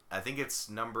appreciation. I think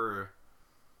it's number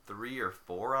 3 or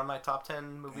 4 on my top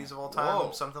 10 movies of all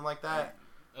time, something like that.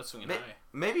 That's swinging high.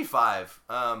 Maybe 5.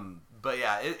 But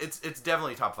yeah, it's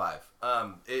definitely top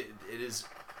 5. It is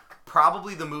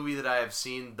probably the movie that I have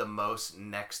seen the most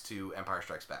next to Empire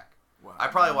Strikes Back. Wow. I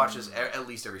probably watch this at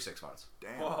least every 6 months.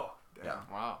 Damn. Whoa. Damn. Yeah.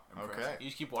 Wow. Okay. You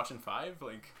just keep watching 5,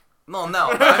 like. No. I mean,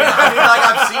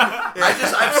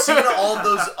 like I've seen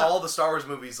all the Star Wars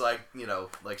movies, like, you know,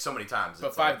 like so many times.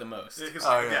 But 5 the most.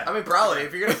 Oh, yeah. I mean, probably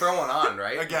if you're gonna throw one on,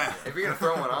 right? Again. If you're gonna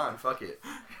throw one on, fuck it.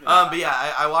 But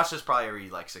yeah, I watch this probably every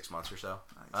like 6 months or so.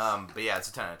 Nice. But yeah, it's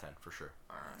a 10 out of 10 for sure.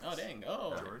 All right. Oh dang!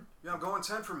 Oh, Jordan? Yeah, I'm going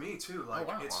 10 for me too. Like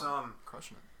wow. it's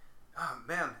Crushing it.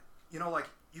 man, you know, like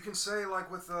you can say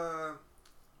like with the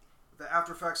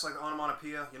After Effects, like the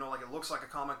onomatopoeia, you know, like it looks like a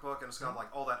comic book and it's got like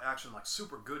all that action, like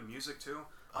super good music too.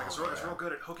 Like it's real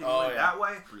good at hooking you in that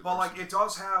way. But like it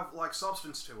does have like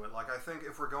substance to it. Like I think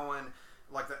if we're going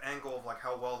like the angle of like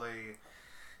how well they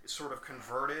sort of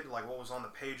converted like what was on the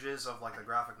pages of like the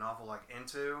graphic novel like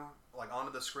into like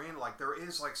onto the screen, like there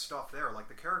is like stuff there. Like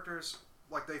the characters,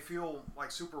 like they feel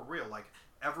like super real. Like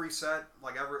every set,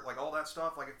 like all that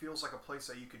stuff, like it feels like a place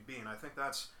that you could be. And I think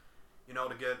that's, you know,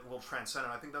 to get a little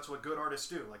transcendent, I think that's what good artists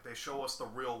do. Like they show us the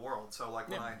real world. So like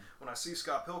when I see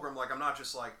Scott Pilgrim, like I'm not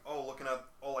just like, oh, looking at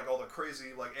all the crazy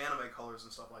like anime colors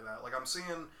and stuff like that. Like I'm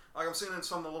seeing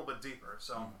something a little bit deeper.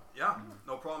 So yeah,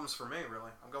 no problems for me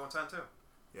really. I'm going 10 too.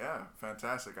 Yeah,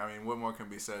 fantastic. I mean, what more can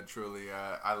be said? Truly,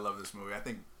 I love this movie.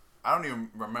 I don't even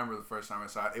remember the first time I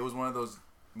saw it. It was one of those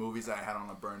movies that I had on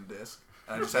a burned disc,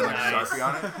 and I just had like a Sharpie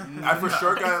on it. I for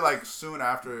sure got it like soon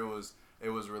after it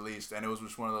was released, and it was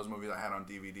just one of those movies I had on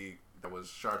DVD that was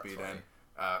Sharpied, and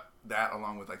that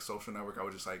along with like Social Network, I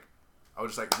would just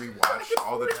rewatch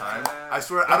all the time. I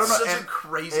swear, I don't know. Such a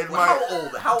crazy.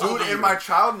 How old? Dude, in my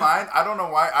child mind, I don't know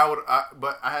why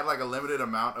but I had like a limited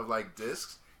amount of like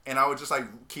discs. And I would just like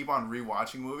keep on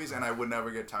rewatching movies, and I would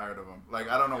never get tired of them. Like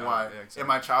I don't know why. Yeah, exactly. In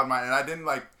my child mind, and I didn't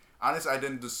like. Honestly, I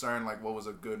didn't discern like what was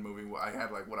a good movie. I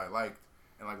had like what I liked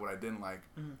and like what I didn't like.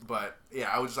 Mm-hmm. But yeah,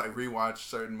 I would just like rewatch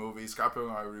certain movies. Scott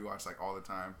Pilgrim I would rewatch like all the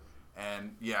time,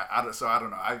 and yeah. So I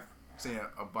don't know. I've seen it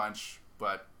a bunch,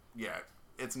 but yeah,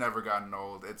 it's never gotten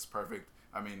old. It's perfect.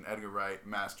 I mean, Edgar Wright,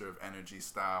 master of energy,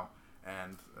 style,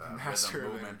 and master rhythm,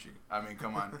 of movement. energy. I mean,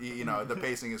 come on. You know, the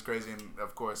pacing is crazy, and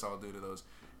of course, all due to those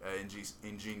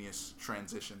ingenious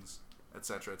transitions,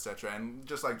 etc., etc. And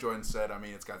just like Jordan said, I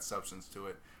mean, it's got substance to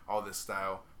it, all this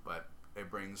style, but it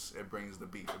brings the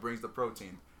beef, it brings the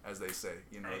protein, as they say.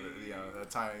 You know, the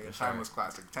timeless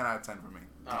classic. 10 out of 10 for me.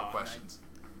 No questions.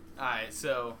 Nice. All right,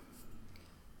 so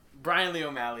Brian Lee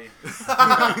O'Malley,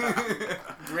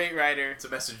 great writer. It's a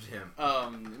message to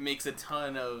him. Makes a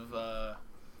ton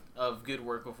of good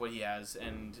work with what he has,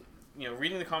 and you know,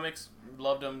 reading the comics,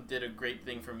 loved them. Did a great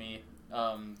thing for me.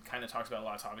 Kind of talks about a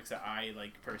lot of topics that I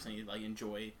like personally like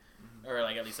enjoy, or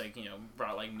like at least like, you know,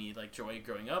 brought like me like joy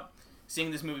growing up.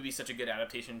 Seeing this movie be such a good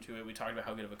adaptation to it, we talked about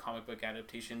how good of a comic book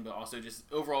adaptation, but also just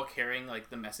overall carrying like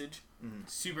the message.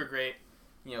 Super great,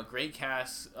 you know, great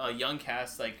cast, young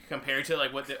cast, like compared to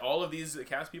like all of these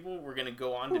cast people were gonna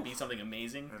go on to be something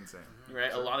amazing. Insane.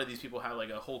 Right, a lot of these people have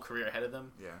like a whole career ahead of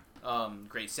them. Yeah.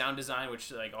 Great sound design,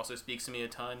 which like also speaks to me a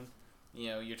ton. You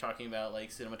know, you're talking about like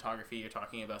cinematography, you're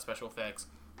talking about special effects.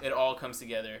 It all comes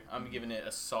together. I'm giving it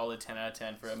a solid 10 out of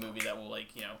 10 for a movie that will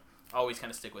like, you know, always kind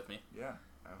of stick with me. Yeah.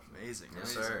 Amazing.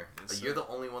 Yes, sir. But you're the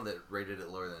only one that rated it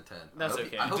lower than 10. That's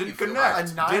okay. I hope Didn't you feel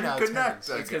connect. bad. Didn't connect.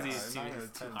 It's because he's Yeah, too 9 out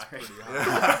of 10 is high. pretty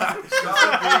high.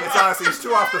 It's honestly, he's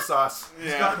too off the sauce.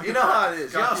 Yeah. You know how it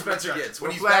is. You know how Spencer gets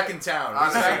when he's back in town. He's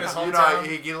Honestly, back in his you know,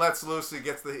 hometown. he lets loose.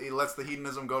 He lets the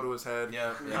hedonism go to his head.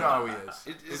 Yeah. You know how he is.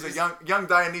 He's a young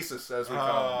Dionysus, as we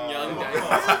call him. Young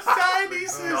Dionysus. Can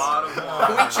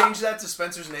we change that to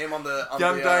Spencer's name on the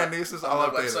Young Dionysus. on the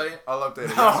I'll update website? it. I'll update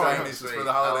it. Oh, Young Dionysus sweet. for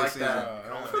the holiday I like season. that.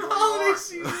 For the holiday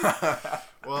season.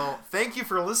 Well, thank you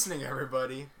for listening,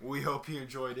 everybody. We hope you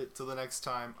enjoyed it. Till the next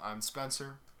time, I'm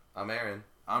Spencer. I'm Aaron.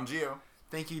 I'm Gio.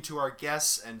 Thank you to our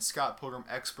guests and Scott Pilgrim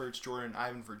experts, Jordan and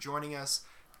Ivan, for joining us.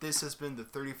 This has been the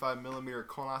 35mm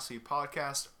Colonoscopy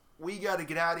Podcast. We got to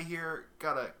get out of here.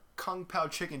 Got a Kung Pao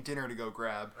chicken dinner to go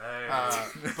grab. Hey.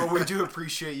 But we do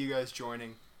appreciate you guys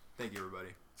joining. Thank you, everybody.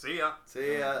 See ya.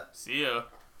 See ya. See ya.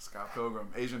 Scott Pilgrim,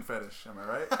 Asian fetish. Am I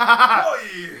right?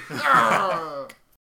 Boy.